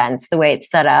make sense the way it's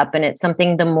set up. And it's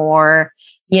something the more,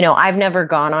 you know, I've never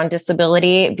gone on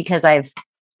disability because I've,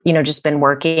 you know, just been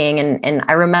working. And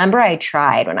I remember I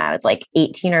tried when I was like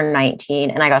 18 or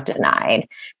 19 and I got denied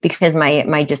because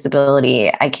my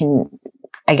disability,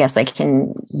 I guess I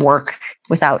can work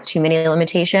without too many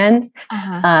limitations.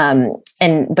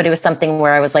 But it was something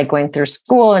where I was like going through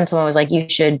school and someone was like, you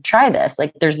should try this.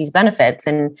 Like there's these benefits,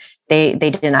 and they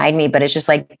denied me, but it's just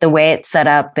like the way it's set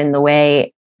up and the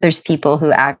way there's people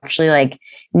who actually like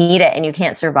need it and you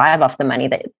can't survive off the money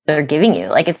that they're giving you.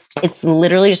 Like it's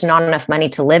literally just not enough money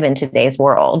to live in today's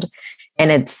world.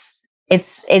 And it's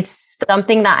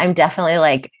something that I'm definitely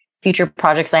like future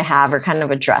projects I have are kind of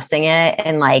addressing it.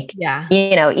 And like,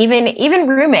 you know, even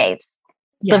roommates,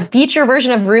 the future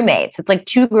version of roommates, it's like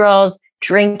two girls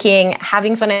drinking,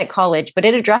 having fun at college, but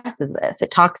it addresses this.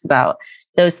 It talks about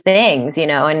those things, you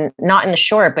know, and not in the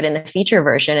short, but in the feature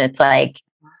version, it's like,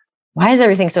 why is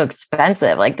everything so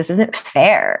expensive? Like, this isn't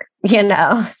fair, you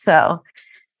know? So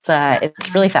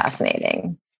it's really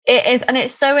fascinating. It is. And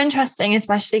it's so interesting,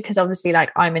 especially because obviously,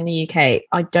 like, I'm in the UK,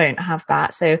 I don't have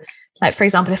that. So, like, for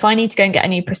example, if I need to go and get a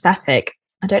new prosthetic,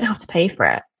 I don't have to pay for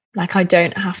it. Like, I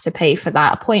don't have to pay for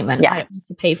that appointment. I don't have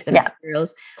to pay for the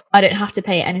materials. I don't have to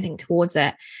pay anything towards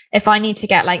it. If I need to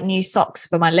get like new socks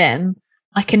for my limb,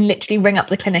 I can literally ring up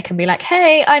the clinic and be like,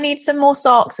 hey, I need some more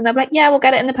socks. And they're like, yeah, we'll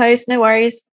get it in the post. No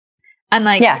worries. And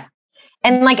like,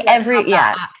 and like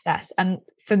access. And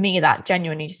for me, that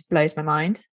genuinely just blows my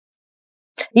mind.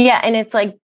 Yeah. And it's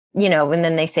like, you know, and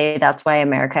then they say that's why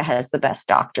America has the best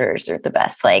doctors or the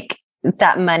best, like,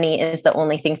 that money is the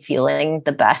only thing fueling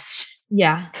the best.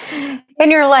 Yeah.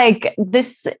 And you're like, there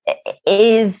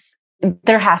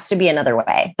has to be another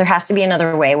way. There has to be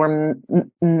another way where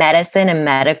medicine and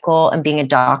medical and being a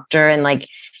doctor and like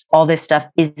all this stuff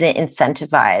isn't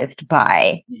incentivized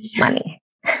by money.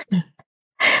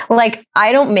 Like,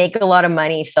 I don't make a lot of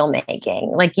money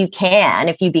filmmaking. Like, you can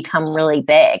if you become really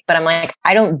big, but I'm like,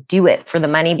 I don't do it for the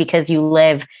money because you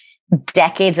live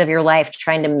decades of your life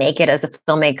trying to make it as a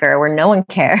filmmaker where no one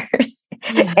cares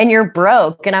and you're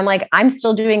broke. And I'm like, I'm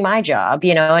still doing my job,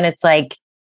 you know? And it's like,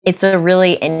 it's a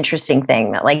really interesting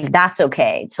thing that like, that's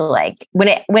okay to like, when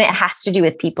it has to do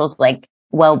with people's like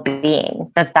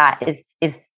well-being, that is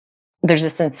there's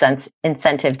this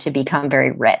incentive to become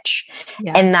very rich.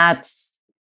 Yeah. And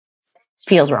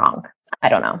feels wrong. I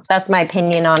don't know. That's my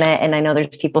opinion on it. And I know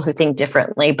there's people who think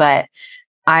differently, but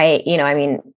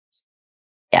it's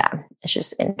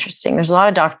just interesting. There's a lot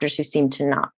of doctors who seem to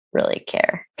not really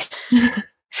care.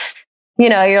 You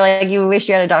know, you're like, you wish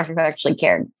you had a doctor who actually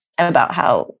cared about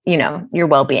how, you know, your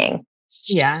well-being.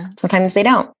 Yeah. Sometimes they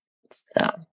don't. So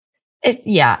it's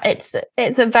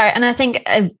a very, and I think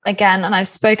again, and I've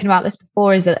spoken about this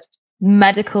before, is that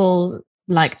medical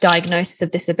like diagnosis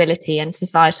of disability and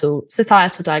societal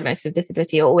diagnosis of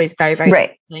disability are always very, very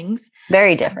different things.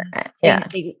 Very different. Yeah.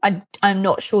 I'm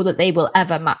not sure that they will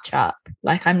ever match up.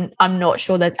 Like, I'm not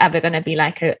sure there's ever going to be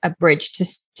like a bridge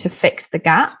to fix the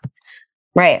gap.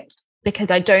 Right.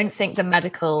 Because I don't think the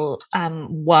medical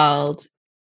world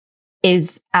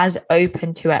is as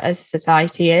open to it as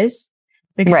society is.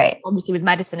 Because obviously with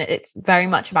medicine, it's very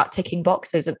much about ticking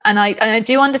boxes. And I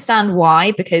do understand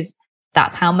why, because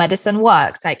that's how medicine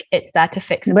works. Like, it's there to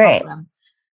fix a problem.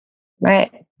 Right.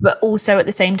 But also at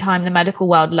the same time, the medical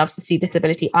world loves to see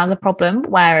disability as a problem,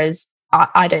 whereas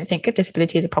I don't think a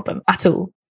disability is a problem at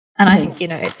all. And I think, you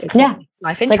know, it's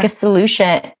life like a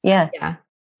solution. Yeah. Yeah.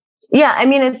 Yeah. I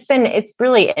mean, it's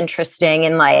really interesting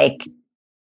and like,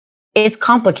 it's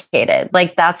complicated.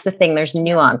 Like, that's the thing. There's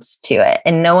nuance to it.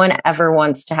 And no one ever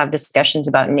wants to have discussions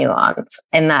about nuance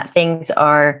and that things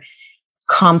are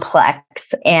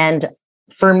complex. And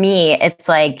for me, it's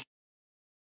like,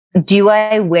 do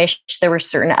I wish there were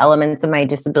certain elements of my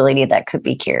disability that could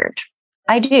be cured?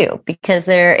 I do, because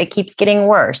it keeps getting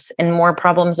worse and more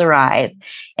problems arise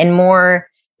and more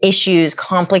issues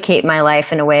complicate my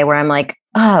life in a way where I'm like,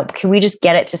 oh, can we just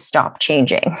get it to stop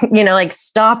changing? You know, like,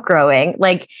 stop growing.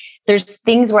 Like, there's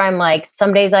things where I'm like,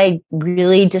 some days I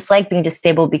really dislike being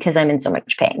disabled because I'm in so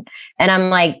much pain. And I'm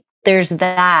like, there's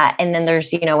that. And then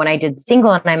there's, you know, when I did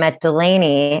Single and I met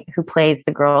Delaney, who plays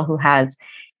the girl who has,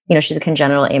 you know, she's a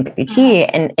congenital amputee.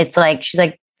 And it's like, she's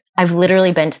like, I've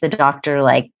literally been to the doctor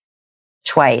like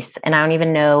twice. And I don't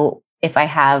even know if I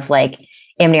have like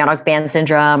amniotic band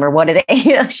syndrome or what it is.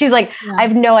 You know, she's like, I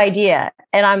have no idea.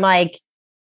 And I'm like,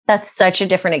 that's such a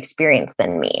different experience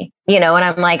than me, you know? And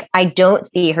I'm like, I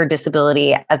don't see her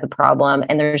disability as a problem.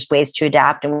 And there's ways to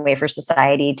adapt and way for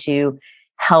society to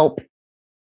help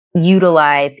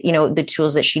utilize, you know, the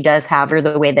tools that she does have or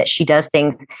the way that she does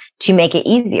things to make it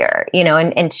easier, you know,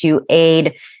 and to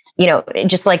aid, you know,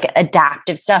 just like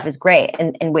adaptive stuff is great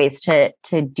and ways to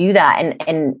do that.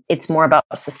 And it's more about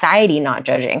society not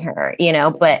judging her, you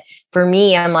know, but for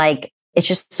me, I'm like, it's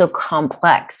just so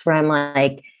complex where I'm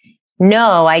like,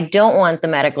 no, I don't want the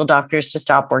medical doctors to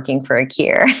stop working for a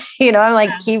cure. You know, I'm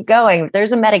like, keep going. If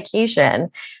there's a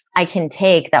medication I can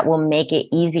take that will make it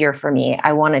easier for me,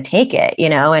 I want to take it, you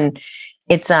know, and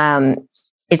it's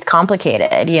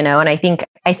complicated, you know, and I think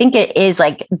it is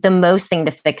like the most thing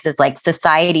to fix is like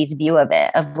society's view of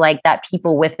it, of like that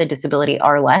people with the disability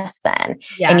are less than,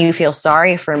 and you feel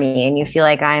sorry for me and you feel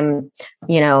like I'm,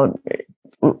 you know,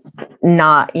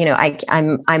 not, you know,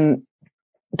 I'm,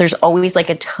 there's always like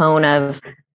a tone of,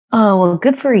 oh, well,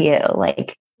 good for you.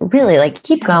 Like, really, like,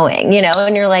 keep going, you know,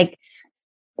 and you're like,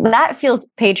 that feels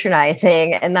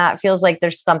patronizing, and that feels like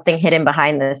there's something hidden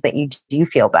behind this, that you do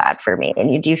feel bad for me,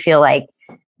 and you do feel like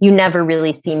you never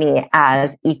really see me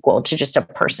as equal to just a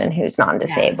person who's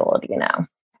non-disabled, you know?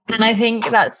 And I think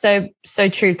that's so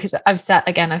true, because I've said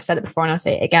it before and I'll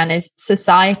say it again, is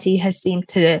society has seemed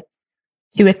to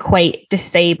equate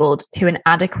disabled to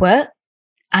inadequate.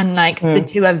 And like the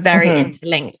two are very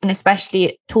interlinked, and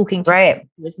especially talking to someone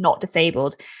who is not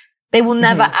disabled, they will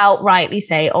never outrightly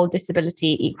say, oh,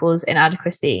 disability equals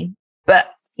inadequacy. But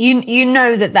you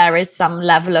know that there is some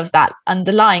level of that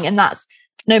underlying, and that's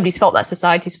nobody's fault, that's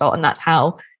society's fault. And that's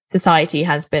how society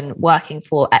has been working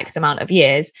for X amount of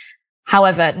years.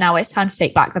 However, now it's time to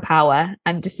take back the power,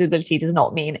 and disability does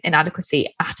not mean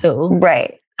inadequacy at all.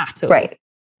 Right. At all. Right.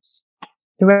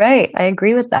 Right. I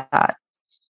agree with that.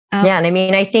 Yeah. And I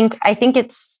mean, I think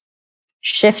it's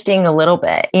shifting a little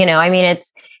bit, you know, I mean,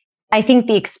 I think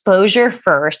the exposure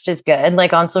first is good,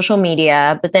 like on social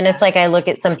media, but then it's like, I look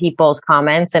at some people's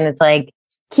comments and it's like,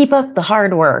 keep up the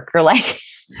hard work, or like,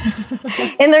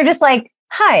 and they're just like,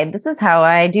 hi, this is how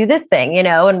I do this thing, you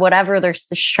know, and whatever they're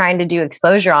trying to do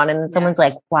exposure on. And then someone's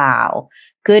like, wow,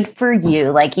 good for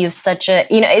you. Like, you have such a,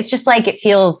 you know, it's just like, it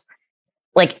feels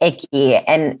like icky.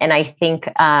 And I think,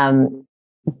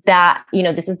 that, you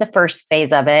know, this is the first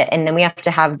phase of it. And then we have to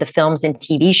have the films and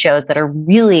TV shows that are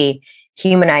really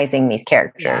humanizing these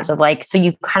characters of like, so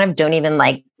you kind of don't even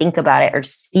like think about it or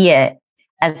see it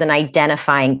as an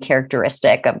identifying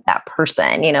characteristic of that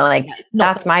person, you know, like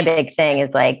that's my big thing,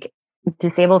 is like,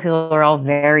 disabled people are all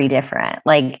very different,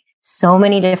 like so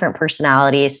many different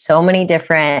personalities, so many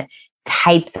different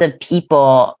types of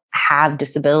people have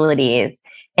disabilities.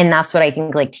 And that's what I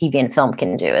think like TV and film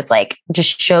can do, is like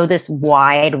just show this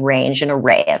wide range and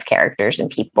array of characters and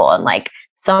people. And like,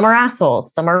 some are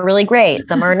assholes, some are really great,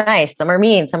 some are nice, some are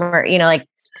mean, some are, you know, like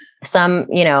some,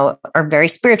 you know, are very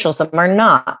spiritual, some are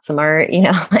not, some are, you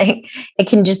know, like it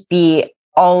can just be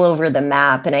all over the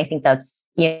map. And I think that's,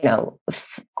 you know,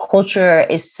 culture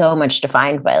is so much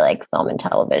defined by like film and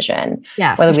television,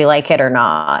 whether we like it or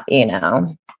not, you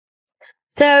know.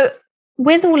 So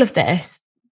with all of this,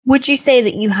 would you say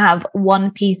that you have one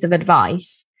piece of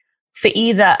advice for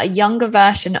either a younger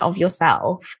version of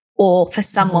yourself or for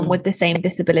someone with the same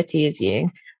disability as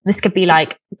you? This could be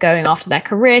like going after their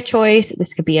career choice.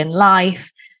 This could be in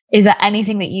life. Is there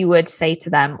anything that you would say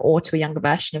to them or to a younger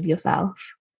version of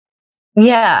yourself?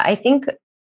 Yeah, I think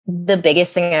the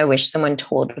biggest thing I wish someone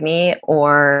told me,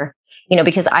 or, you know,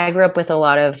 because I grew up with a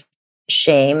lot of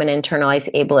shame and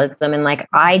internalized ableism. And like,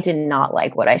 I did not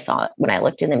like what I saw when I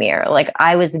looked in the mirror. Like,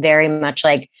 I was very much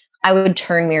like, I would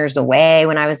turn mirrors away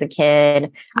when I was a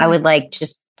kid. I would like,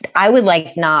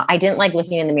 I didn't like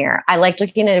looking in the mirror. I liked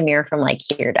looking at a mirror from like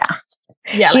here down,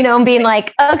 you know, and being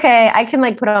like, okay, I can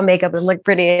like put on makeup and look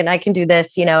pretty and I can do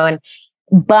this, you know,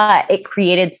 but it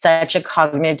created such a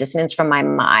cognitive dissonance from my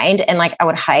mind. And like, I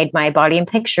would hide my body in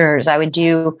pictures. I would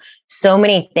do so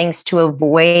many things to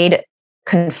avoid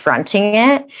confronting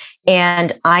it.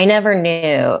 And I never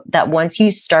knew that once you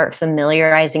start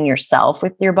familiarizing yourself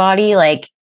with your body, like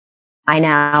I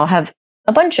now have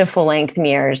a bunch of full length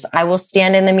mirrors. I will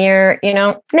stand in the mirror, you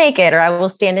know, naked, or I will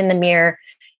stand in the mirror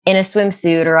in a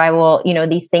swimsuit, or I will, you know,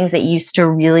 these things that used to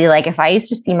really like, if I used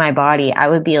to see my body, I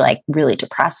would be like really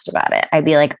depressed about it. I'd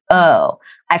be like, oh,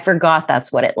 I forgot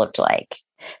that's what it looked like,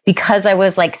 because I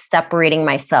was like separating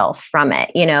myself from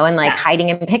it, you know, and like hiding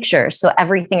in pictures. So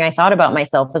everything I thought about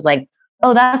myself was like,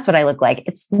 oh, that's what I look like.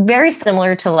 It's very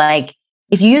similar to like,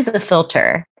 if you use a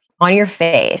filter on your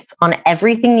face, on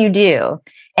everything you do,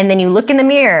 and then you look in the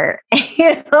mirror and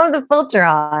you don't have the filter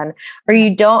on, or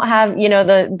you don't have, you know,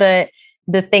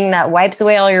 the thing that wipes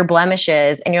away all your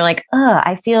blemishes, and you're like, oh,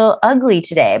 I feel ugly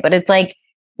today. But it's like,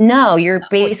 no, you're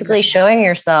basically showing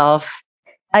yourself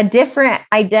a different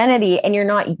identity and you're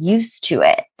not used to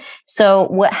it. So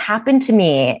what happened to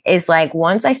me is like,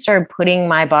 once I started putting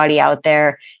my body out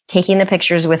there, taking the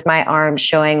pictures with my arms,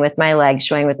 showing with my legs,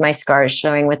 showing with my scars,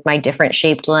 showing with my different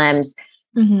shaped limbs,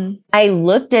 I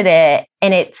looked at it,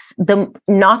 and it's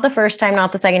not the first time,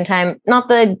 not the second time, not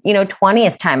the,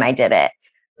 20th time I did it,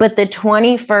 but the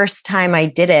 21st time I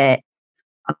did it,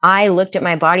 I looked at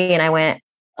my body and I went,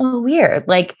 oh, weird.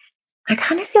 Like, I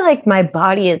kind of feel like my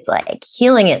body is like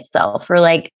healing itself, or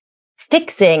like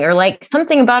fixing, or like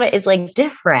something about it is like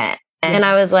different. And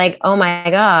I was like, oh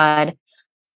my God,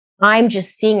 I'm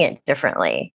just seeing it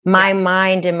differently. My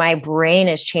mind and my brain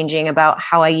is changing about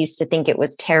how I used to think it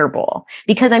was terrible,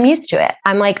 because I'm used to it.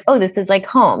 I'm like, oh, this is like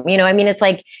home. It's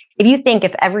like, if you think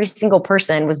if every single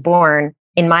person was born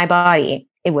in my body,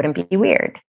 it wouldn't be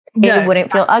weird. It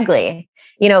wouldn't feel ugly.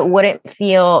 It wouldn't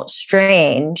feel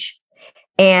strange.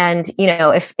 And,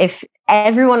 if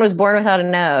everyone was born without a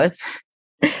nose,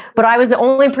 but I was the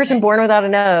only person born without a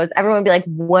nose. Everyone would be like,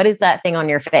 what is that thing on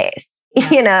your face?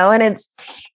 Yeah. And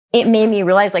it made me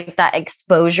realize like that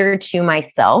exposure to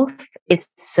myself is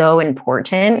so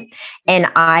important. And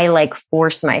I like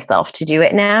force myself to do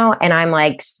it now. And I'm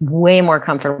like way more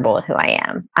comfortable with who I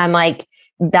am. I'm like,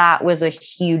 that was a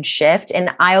huge shift.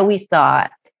 And I always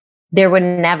thought there would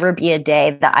never be a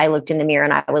day that I looked in the mirror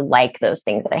and I would like those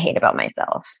things that I hate about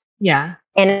myself. Yeah.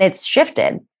 And it's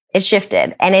shifted. It's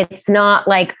shifted. And it's not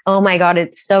like, oh my God,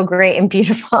 it's so great and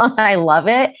beautiful. I love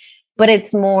it. But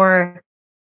it's more,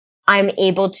 I'm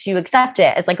able to accept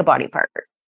it as like a body part.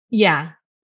 Yeah.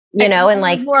 And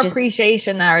like more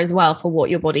appreciation there as well for what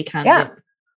your body can do.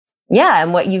 Yeah.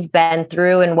 And what you've been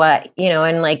through and what,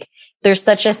 and like, there's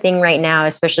such a thing right now,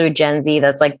 especially with Gen Z,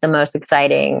 that's like the most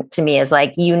exciting to me is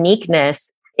like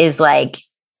uniqueness is like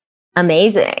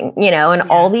amazing, and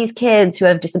all these kids who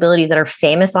have disabilities that are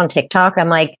famous on TikTok, I'm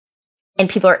like, and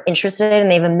people are interested and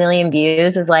they have 1 million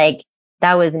views is like,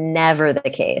 that was never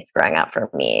the case growing up for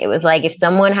me. It was like, if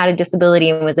someone had a disability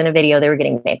and was in a video, they were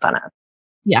getting made fun of.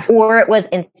 Yeah. Or it was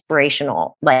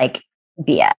inspirational, like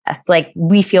BS. Like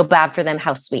we feel bad for them.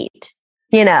 How sweet,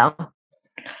 Yeah.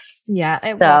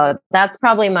 So that's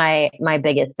probably my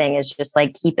biggest thing is just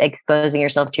like keep exposing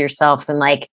yourself to yourself and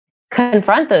like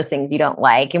confront those things you don't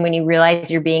like. And when you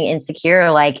realize you're being insecure,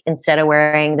 like instead of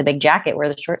wearing the big jacket, wear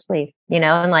the short sleeve,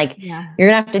 and like you're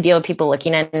gonna have to deal with people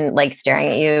looking and like staring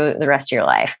at you the rest of your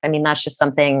life. I mean, that's just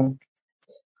something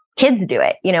kids do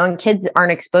it, and kids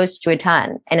aren't exposed to a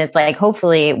ton. And it's like,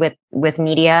 hopefully with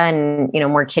media and,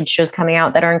 more kids shows coming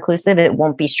out that are inclusive, it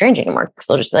won't be strange anymore. Because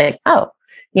they'll just be like, oh,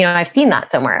 I've seen that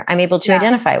somewhere. I'm able to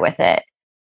identify with it.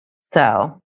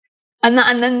 So. And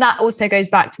then that also goes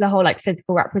back to the whole like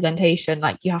physical representation.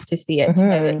 Like you have to see it to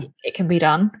know that it can be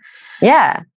done.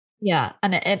 Yeah. Yeah.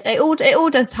 And it all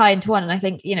does tie into one. And I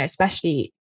think,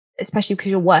 especially because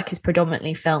your work is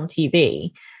predominantly film,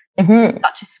 TV, there's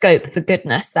such a scope for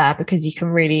goodness there because you can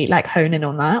really like hone in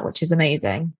on that, which is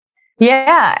amazing.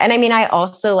 Yeah. And I mean, I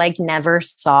also like never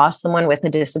saw someone with a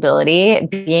disability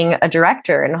being a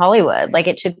director in Hollywood. Like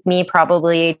it took me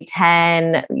probably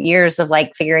 10 years of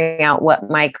like figuring out what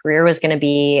my career was going to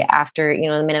be after,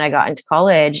 the minute I got into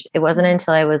college. It wasn't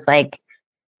until I was like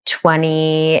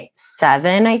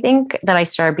 27, I think, that I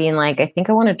started being like, I think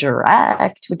I want to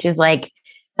direct, which is like,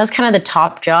 that's kind of the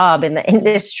top job in the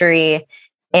industry.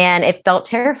 And it felt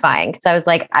terrifying because I was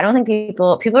like, I don't think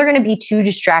people are going to be too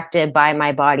distracted by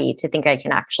my body to think I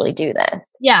can actually do this.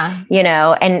 Yeah.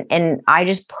 And I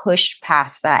just pushed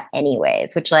past that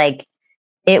anyways, which like,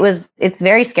 it's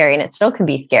very scary and it still can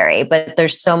be scary, but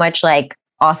there's so much like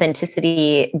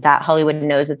authenticity that Hollywood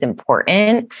knows is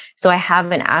important. So I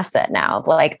have an asset now of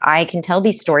like, I can tell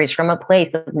these stories from a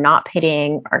place of not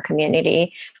pitying our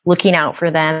community, looking out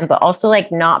for them, but also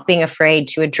like not being afraid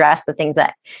to address the things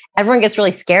that everyone gets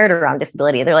really scared around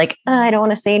disability. They're like, oh, I don't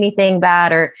want to say anything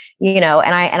bad or, and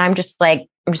I'm just like,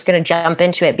 I'm just going to jump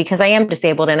into it because I am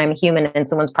disabled and I'm human and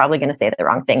someone's probably going to say the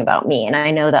wrong thing about me. And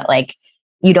I know that like,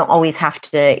 you don't always have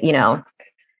to,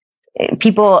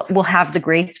 people will have the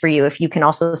grace for you if you can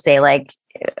also say like,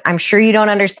 I'm sure you don't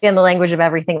understand the language of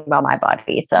everything about my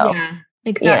body. So, yeah,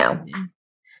 exactly.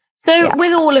 So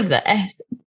with all of this,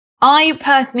 I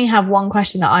personally have one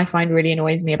question that I find really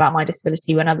annoys me about my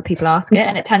disability when other people ask it.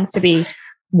 And it tends to be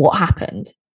what happened.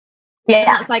 Yeah. And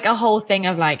that's like a whole thing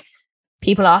of like,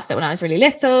 people asked it when I was really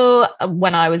little.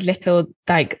 When I was little,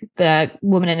 like the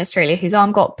woman in Australia whose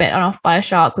arm got bitten off by a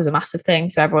shark was a massive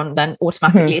thing. So everyone then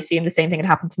automatically assumed the same thing had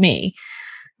happened to me.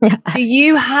 Yeah. Do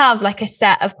you have like a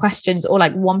set of questions or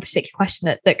like one particular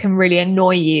question that can really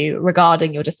annoy you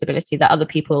regarding your disability that other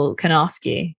people can ask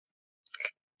you?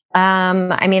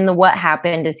 I mean, the what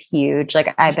happened is huge.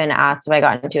 Like I've been asked if I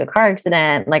got into a car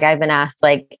accident. Like I've been asked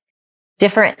like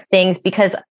different things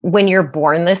because when you're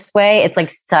born this way, it's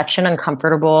like such an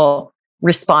uncomfortable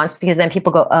response because then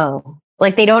people go, oh,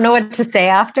 like they don't know what to say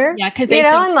after. Yeah, because they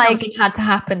think and like something had to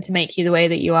happen to make you the way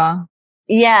that you are.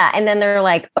 Yeah. And then they're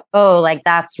like, oh, like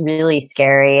that's really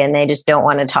scary. And they just don't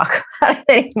want to talk about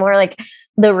it anymore. Like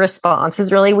the response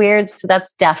is really weird. So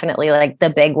that's definitely like the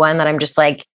big one that I'm just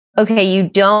like, okay, you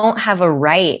don't have a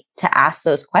right to ask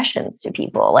those questions to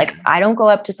people. Like I don't go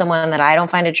up to someone that I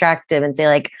don't find attractive and say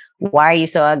like, why are you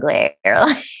so ugly? Or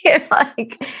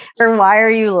or why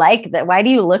are you like that? Why do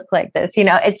you look like this?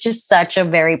 It's just such a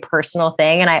very personal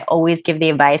thing. And I always give the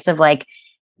advice of like,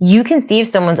 you can see if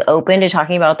someone's open to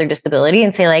talking about their disability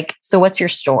and say like, so what's your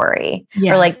story?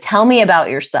 Yeah. Or like, tell me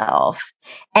about yourself.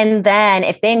 And then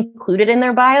if they include it in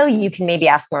their bio, you can maybe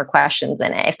ask more questions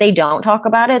in it. If they don't talk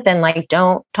about it, then like,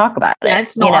 don't talk about it.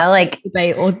 It's not like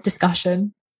debate or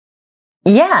discussion.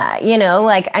 Yeah,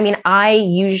 like, I mean, I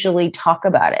usually talk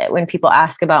about it when people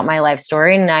ask about my life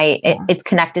story, and it's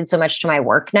connected so much to my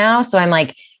work now. So I'm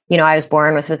like, I was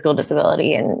born with physical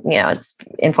disability, and, it's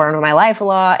informed my life a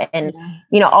lot. And,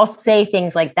 I'll say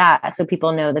things like that so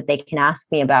people know that they can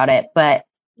ask me about it. But,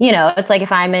 it's like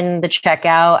if I'm in the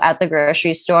checkout at the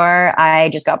grocery store, I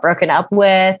just got broken up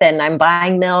with, and I'm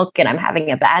buying milk and I'm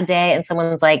having a bad day, and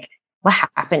someone's like, what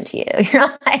happened to you? You're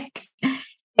like,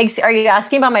 are you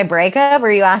asking about my breakup? Or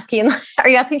are you asking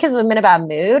because I'm in a bad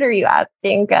mood? Or are you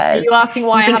asking because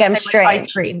why I think I'm so much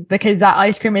ice cream? Because that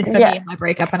ice cream is for me in my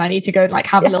breakup, and I need to go like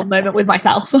have a little moment with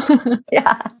myself.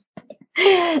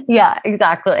 Yeah,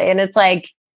 exactly. And it's like,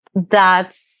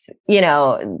 that's,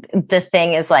 the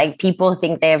thing is, like, people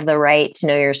think they have the right to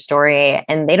know your story,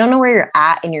 and they don't know where you're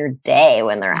at in your day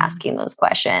when they're asking those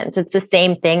questions. It's the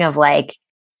same thing of like,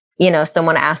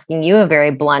 someone asking you a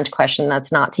very blunt question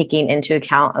that's not taking into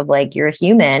account of like, you're a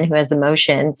human who has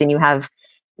emotions, and you have,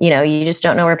 you just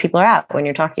don't know where people are at when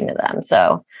you're talking to them.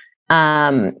 So,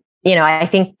 I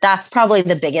think that's probably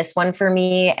the biggest one for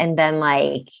me. And then,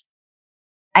 like,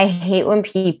 I hate when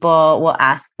people will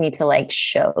ask me to like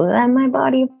show them my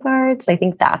body parts. I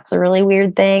think that's a really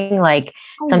weird thing. Like,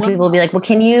 some people will be like, well,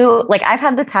 can you, like, I've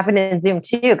had this happen in Zoom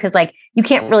too, because like you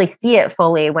can't really see it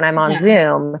fully when I'm on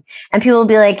Zoom, and people will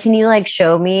be like, can you like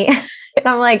show me? And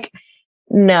I'm like,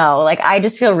 no, like, I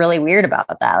just feel really weird about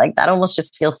that. Like, that almost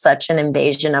just feels such an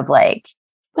invasion of like,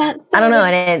 that's so I don't know.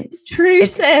 And it's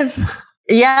intrusive.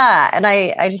 And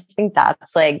I just think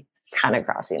that's like kind of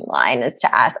crossing the line, is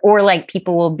to ask. Or like,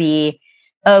 people will be,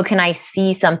 oh, can I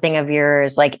see something of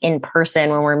yours like in person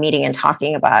when we're meeting and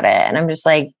talking about it? And I'm just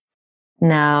like,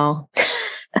 no.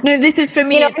 No, this is for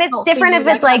me. And it's different if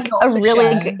it's like a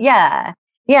really good,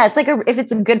 it's like if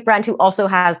it's a good friend who also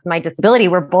has my disability,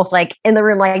 we're both like in the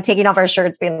room, like taking off our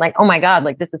shirts, being like, oh my God,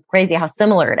 like, this is crazy how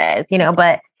similar it is,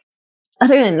 But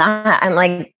other than that, I'm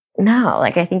like, no,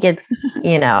 like, I think it's,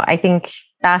 I think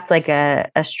that's like a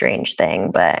strange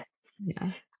thing. But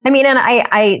I mean, and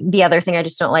I the other thing I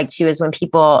just don't like too is when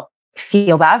people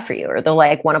feel bad for you, or they'll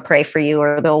like want to pray for you,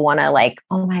 or they'll want to like,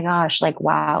 oh my gosh, like,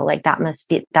 wow, like that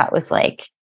was like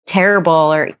terrible,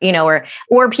 or,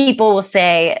 or people will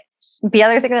say, the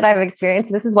other thing that I've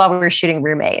experienced, this is while we were shooting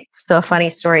Roommates. So a funny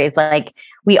story is like,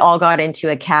 we all got into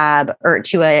a cab or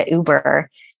to a Uber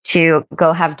to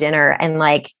go have dinner, and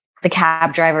like, the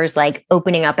cab driver's like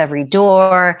opening up every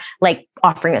door, like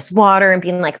offering us water and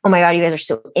being like, oh my God, you guys are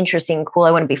so interesting and cool.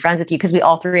 I want to be friends with you. Cause we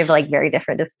all three have like very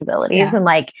different disabilities, and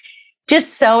like,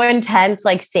 just so intense,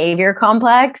 like savior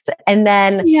complex. And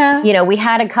then, we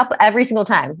had a couple every single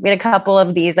time. We had a couple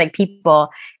of these like people.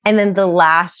 And then the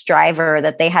last driver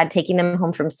that they had taking them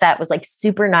home from set was like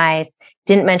super nice,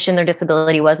 didn't mention their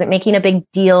disability, wasn't making a big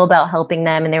deal about helping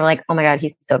them. And they were like, oh my God,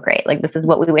 he's so great. Like, this is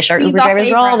what we wish our Uber drivers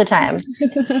were all the time.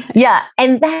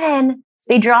 And then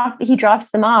he drops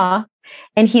them off,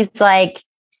 and he's like,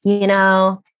 it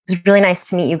was really nice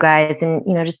to meet you guys. And,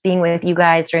 just being with you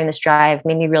guys during this drive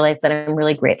made me realize that I'm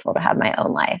really grateful to have my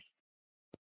own life.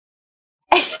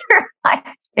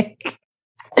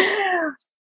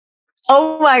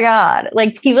 Oh my God.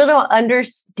 Like, people don't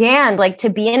understand, like, to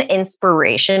be an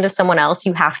inspiration to someone else,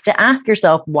 you have to ask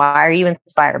yourself, why are you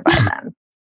inspired by them?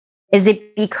 Is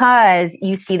it because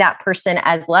you see that person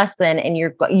as less than, and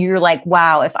you're like,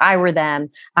 wow, if I were them,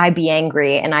 I'd be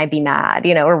angry and I'd be mad,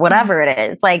 or whatever it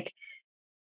is. Like,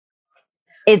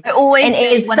 it's always, and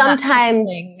it's sometimes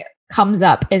comes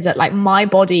up is that like, my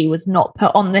body was not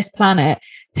put on this planet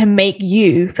to make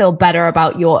you feel better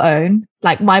about your own.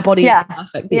 Like, my body is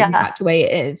perfect the exact way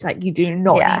it is. Like, you do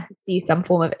not need to see some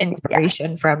form of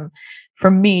inspiration from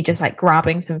me just like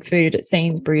grabbing some food at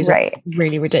Sainsbury's. Right.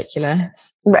 Really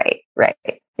ridiculous. Right.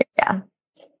 Yeah.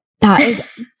 That is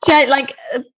like,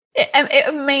 it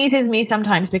amazes me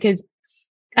sometimes, because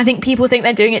I think people think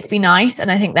they're doing it to be nice, and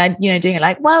I think they're, doing it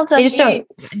like, well done. You just don't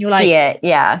and you're like, see it.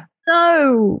 Yeah.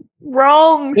 No,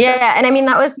 wrong. Yeah. And I mean,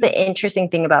 that was the interesting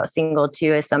thing about Single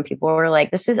too, is some people were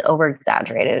like, this is over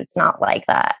exaggerated. It's not like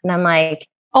that. And I'm like,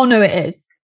 oh no, it is.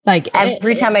 Like,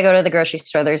 every time I go to the grocery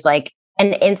store, there's like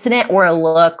an incident or a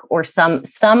look or some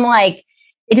like,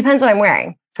 it depends what I'm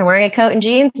wearing. If I'm wearing a coat and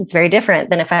jeans, it's very different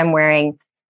than if I'm wearing,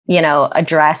 a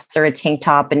dress or a tank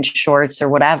top and shorts or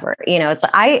whatever. It's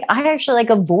like, I actually like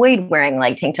avoid wearing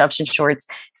like tank tops and shorts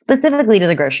specifically to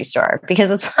the grocery store, because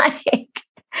it's like,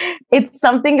 it's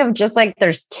something of just like,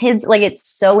 there's kids, like, it's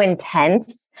so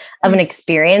intense of an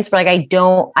experience where like, I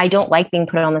don't like being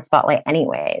put on the spotlight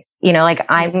anyways. Like,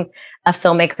 I'm a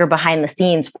filmmaker behind the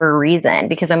scenes for a reason,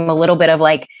 because I'm a little bit of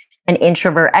like an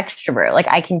introvert extrovert. Like,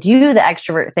 I can do the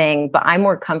extrovert thing, but I'm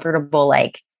more comfortable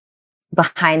like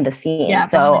behind the scenes. Yeah,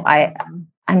 so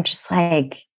I'm just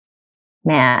like,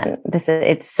 man,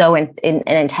 it's so an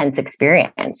intense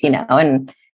experience,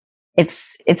 and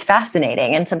it's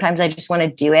fascinating. And sometimes I just want to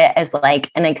do it as like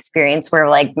an experience where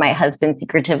like my husband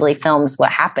secretively films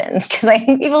what happens. Cause I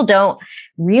think people don't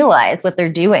realize what they're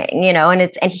doing, and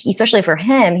especially for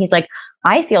him, he's like,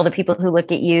 I see all the people who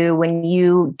look at you when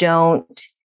you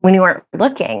aren't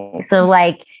looking. So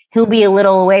like, he'll be a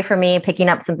little away from me picking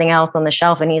up something else on the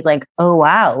shelf. And he's like, oh,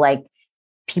 wow. Like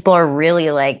people are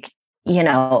really like,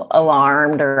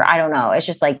 alarmed, or I don't know. It's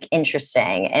just like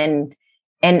interesting. And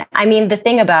I mean, the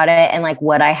thing about it and like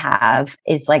what I have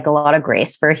is like a lot of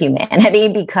grace for humanity,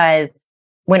 because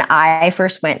when I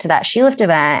first went to that She Lift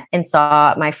event and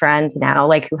saw my friends now,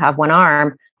 like who have one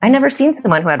arm, I'd never seen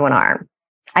someone who had one arm.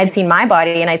 I'd seen my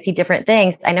body and I'd see different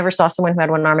things. I never saw someone who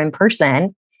had one arm in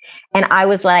person. And I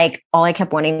was like, all I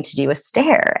kept wanting to do was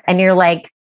stare. And you're like,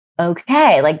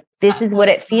 okay, like this is what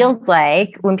it feels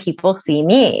like when people see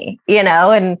me,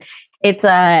 and it's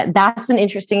that's an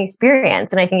interesting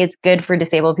experience. And I think it's good for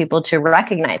disabled people to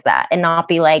recognize that and not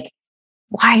be like,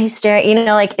 why are you staring?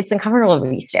 Like it's uncomfortable to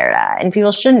be stared at, and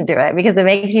people shouldn't do it because it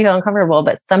makes you feel uncomfortable.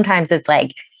 But sometimes it's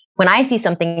like, when I see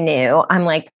something new, I'm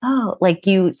like, oh, like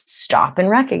you stop and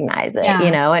recognize it,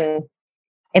 and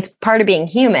it's part of being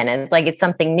human. And it's like, it's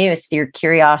something new. So your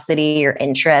curiosity, your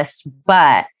interest,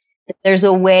 but there's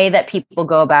a way that people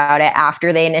go about it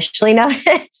after they initially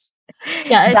notice.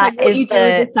 Yeah, it's like what you do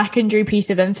with the secondary piece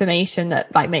of information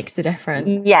that like makes the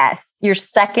difference. Yes. Your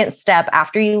second step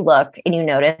after you look and you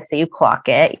notice that you clock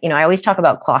it. I always talk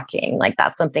about clocking. Like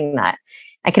that's something that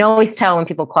I can always tell when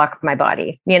people clock my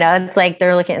body. It's like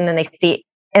they're looking and then they see,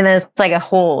 and then it's like a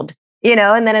hold,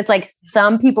 and then it's like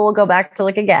some people will go back to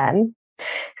look again.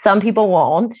 Some people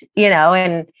won't,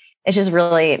 and it's just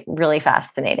really, really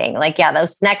fascinating. Like, yeah,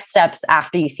 those next steps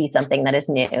after you see something that is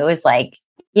new is like,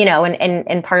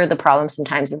 and part of the problem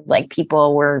sometimes is like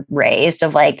people were raised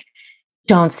of like,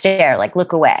 don't stare, like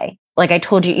look away. Like I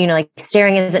told you, like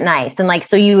staring isn't nice. And like,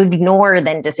 so you ignore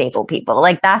then disabled people.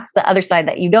 Like that's the other side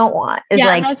that you don't want is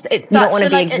like, you don't want to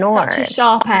be ignored. It's such a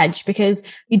sharp edge because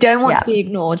you don't want to be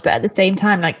ignored, but at the same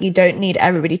time, like you don't need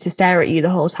everybody to stare at you the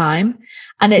whole time.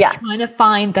 And it's trying to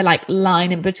find the like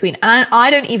line in between. And I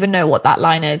don't even know what that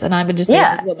line is. And I'm a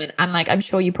disabled woman. And like, I'm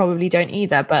sure you probably don't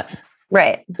either, but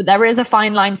there is a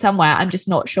fine line somewhere. I'm just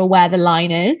not sure where the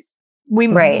line is.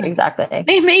 Exactly.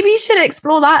 Maybe you should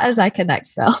explore that as like a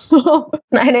next film.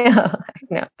 I know.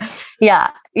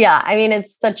 Yeah. I mean,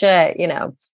 it's such a,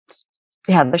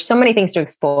 there's so many things to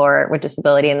explore with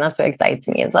disability. And that's what excites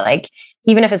me is like,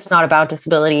 even if it's not about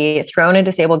disability, throw in a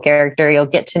disabled character, you'll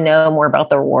get to know more about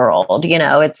the world.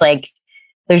 It's like,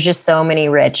 there's just so many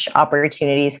rich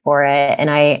opportunities for it. And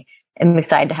I am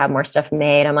excited to have more stuff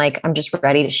made. I'm like, I'm just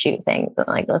ready to shoot things. I'm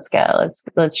like, let's go.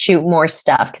 Let's shoot more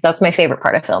stuff. Cause that's my favorite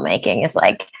part of filmmaking is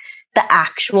like the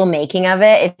actual making of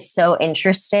it. It's so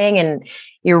interesting and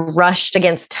you're rushed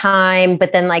against time.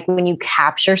 But then like when you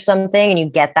capture something and you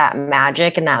get that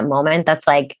magic in that moment, that's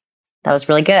like, that was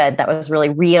really good. That was really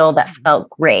real. That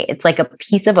felt great. It's like a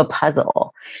piece of a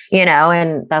puzzle,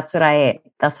 and that's what I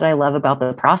love about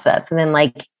the process. And then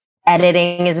like,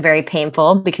 editing is very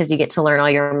painful because you get to learn all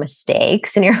your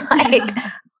mistakes and you're like,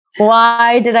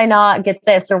 why did I not get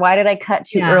this? Or why did I cut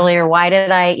too early? Or why did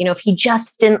I, if he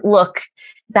just didn't look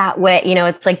that way,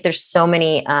 it's like, there's so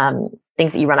many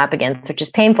things that you run up against, which is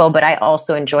painful, but I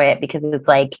also enjoy it because it's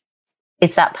like,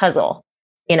 it's that puzzle,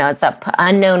 it's that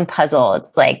unknown puzzle.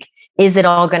 It's like, is it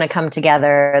all going to come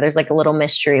together? There's like a little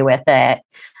mystery with it.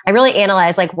 I really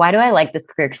analyze like, why do I like this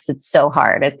career? Because it's so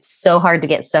hard. It's so hard to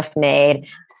get stuff made.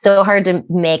 So hard to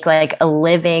make like a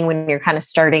living when you're kind of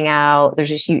starting out. There's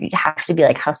just, you have to be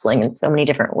like hustling in so many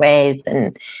different ways.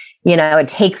 And, it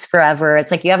takes forever.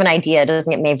 It's like you have an idea, it doesn't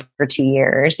get made for 2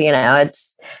 years,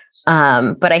 it's,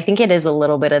 but I think it is a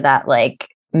little bit of that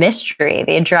like mystery,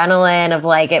 the adrenaline of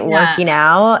like it working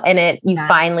out and you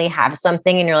finally have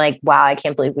something and you're like, wow, I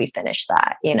can't believe we finished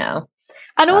that,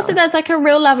 And also there's like a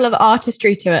real level of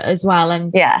artistry to it as well.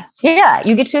 And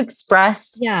you get to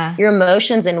express your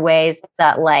emotions in ways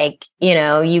that like,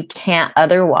 you can't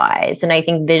otherwise. And I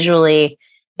think visually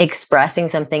expressing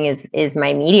something is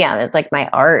my medium. It's like my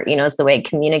art, it's the way I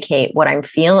communicate what I'm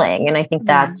feeling. And I think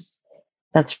that's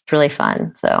really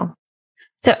fun. So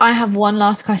I have one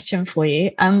last question for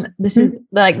you. And this is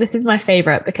my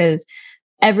favorite because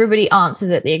everybody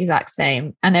answers it the exact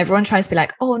same and everyone tries to be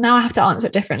like, oh, now I have to answer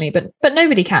it differently, but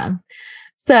nobody can.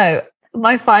 So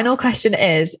my final question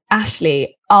is,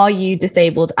 Ashley, are you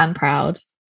disabled and proud?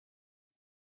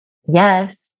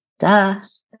 Yes. Duh.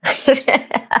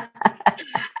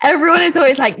 Everyone everyone is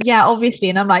always like, yeah, obviously.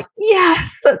 And I'm like,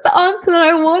 yes, that's the answer that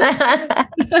I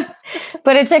want.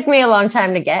 But it took me a long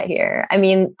time to get here. I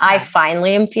mean, I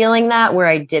finally am feeling that where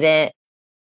I didn't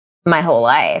my whole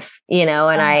life, and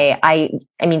I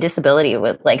mean, disability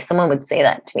would, like, someone would say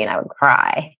that to me and I would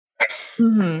cry.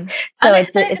 Mm-hmm. So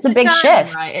it's a big journey,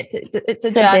 shift, right? It's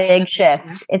a big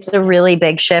shift. It's a really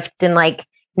big shift. And like,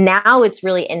 now it's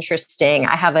really interesting.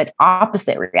 I have an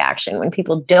opposite reaction when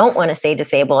people don't want to say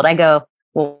disabled. I go,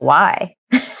 well, why?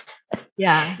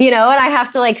 Yeah. And I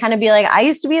have to like kind of be like, I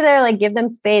used to be there, like, give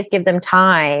them space, give them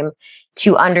time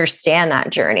to understand that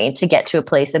journey, to get to a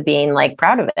place of being like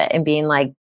proud of it and being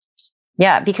like,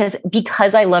 yeah,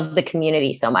 because I love the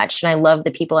community so much and I love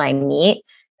the people I meet.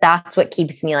 That's what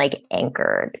keeps me like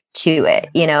anchored to it,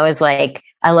 is like,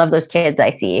 I love those kids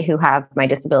I see who have my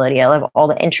disability. I love all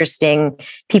the interesting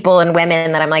people and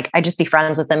women that I'm like, I'd just be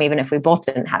friends with them even if we both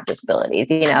didn't have disabilities,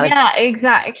 Yeah,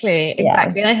 exactly. Yeah.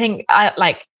 And I think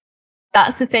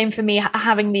that's the same for me.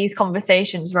 Having these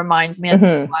conversations reminds me as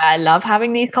to why I love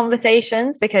having these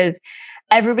conversations, because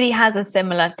everybody has a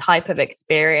similar type of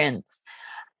experience.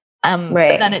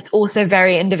 But then it's also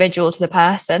very individual to the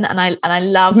person. And I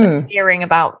love hearing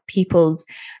about people's,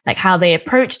 like, how they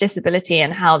approach disability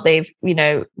and how they've,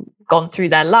 gone through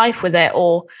their life with it,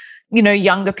 or,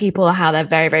 younger people, how they're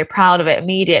very, very proud of it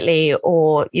immediately,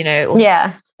 or, or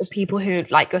people who,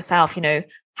 like yourself,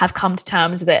 have come to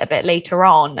terms with it a bit later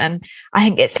on. And I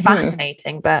think it's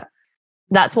fascinating, but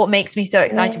that's what makes me so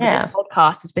excited with this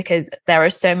podcast, is because there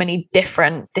are so many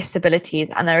different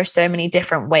disabilities and there are so many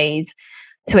different ways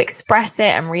to express it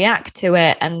and react to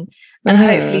it. And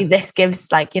hopefully this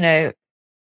gives, like, a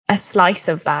slice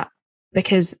of that,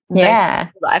 because most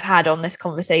people that I've had on this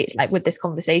conversation, like with this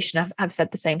conversation, have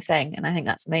said the same thing. And I think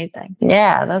that's amazing.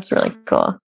 Yeah, that's really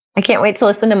cool. I can't wait to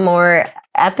listen to more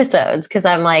episodes, because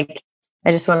I'm like,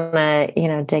 I just want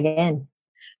to, dig in.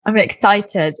 I'm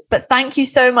excited. But thank you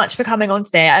so much for coming on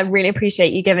today. I really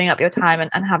appreciate you giving up your time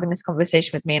and having this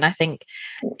conversation with me. And I think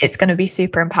it's going to be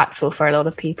super impactful for a lot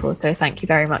of people. So thank you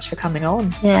very much for coming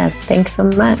on. Yeah, thanks so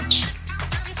much.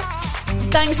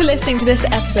 Thanks for listening to this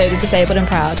episode of Disabled and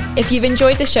Proud. If you've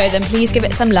enjoyed the show, then please give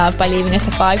it some love by leaving us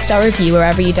a 5-star review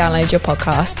wherever you download your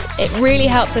podcasts. It really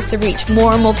helps us to reach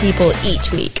more and more people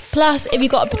each week. Plus, if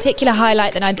you've got a particular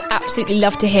highlight, then I'd absolutely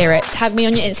love to hear it. Tag me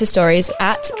on your Insta stories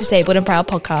at Disabled and Proud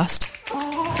Podcast.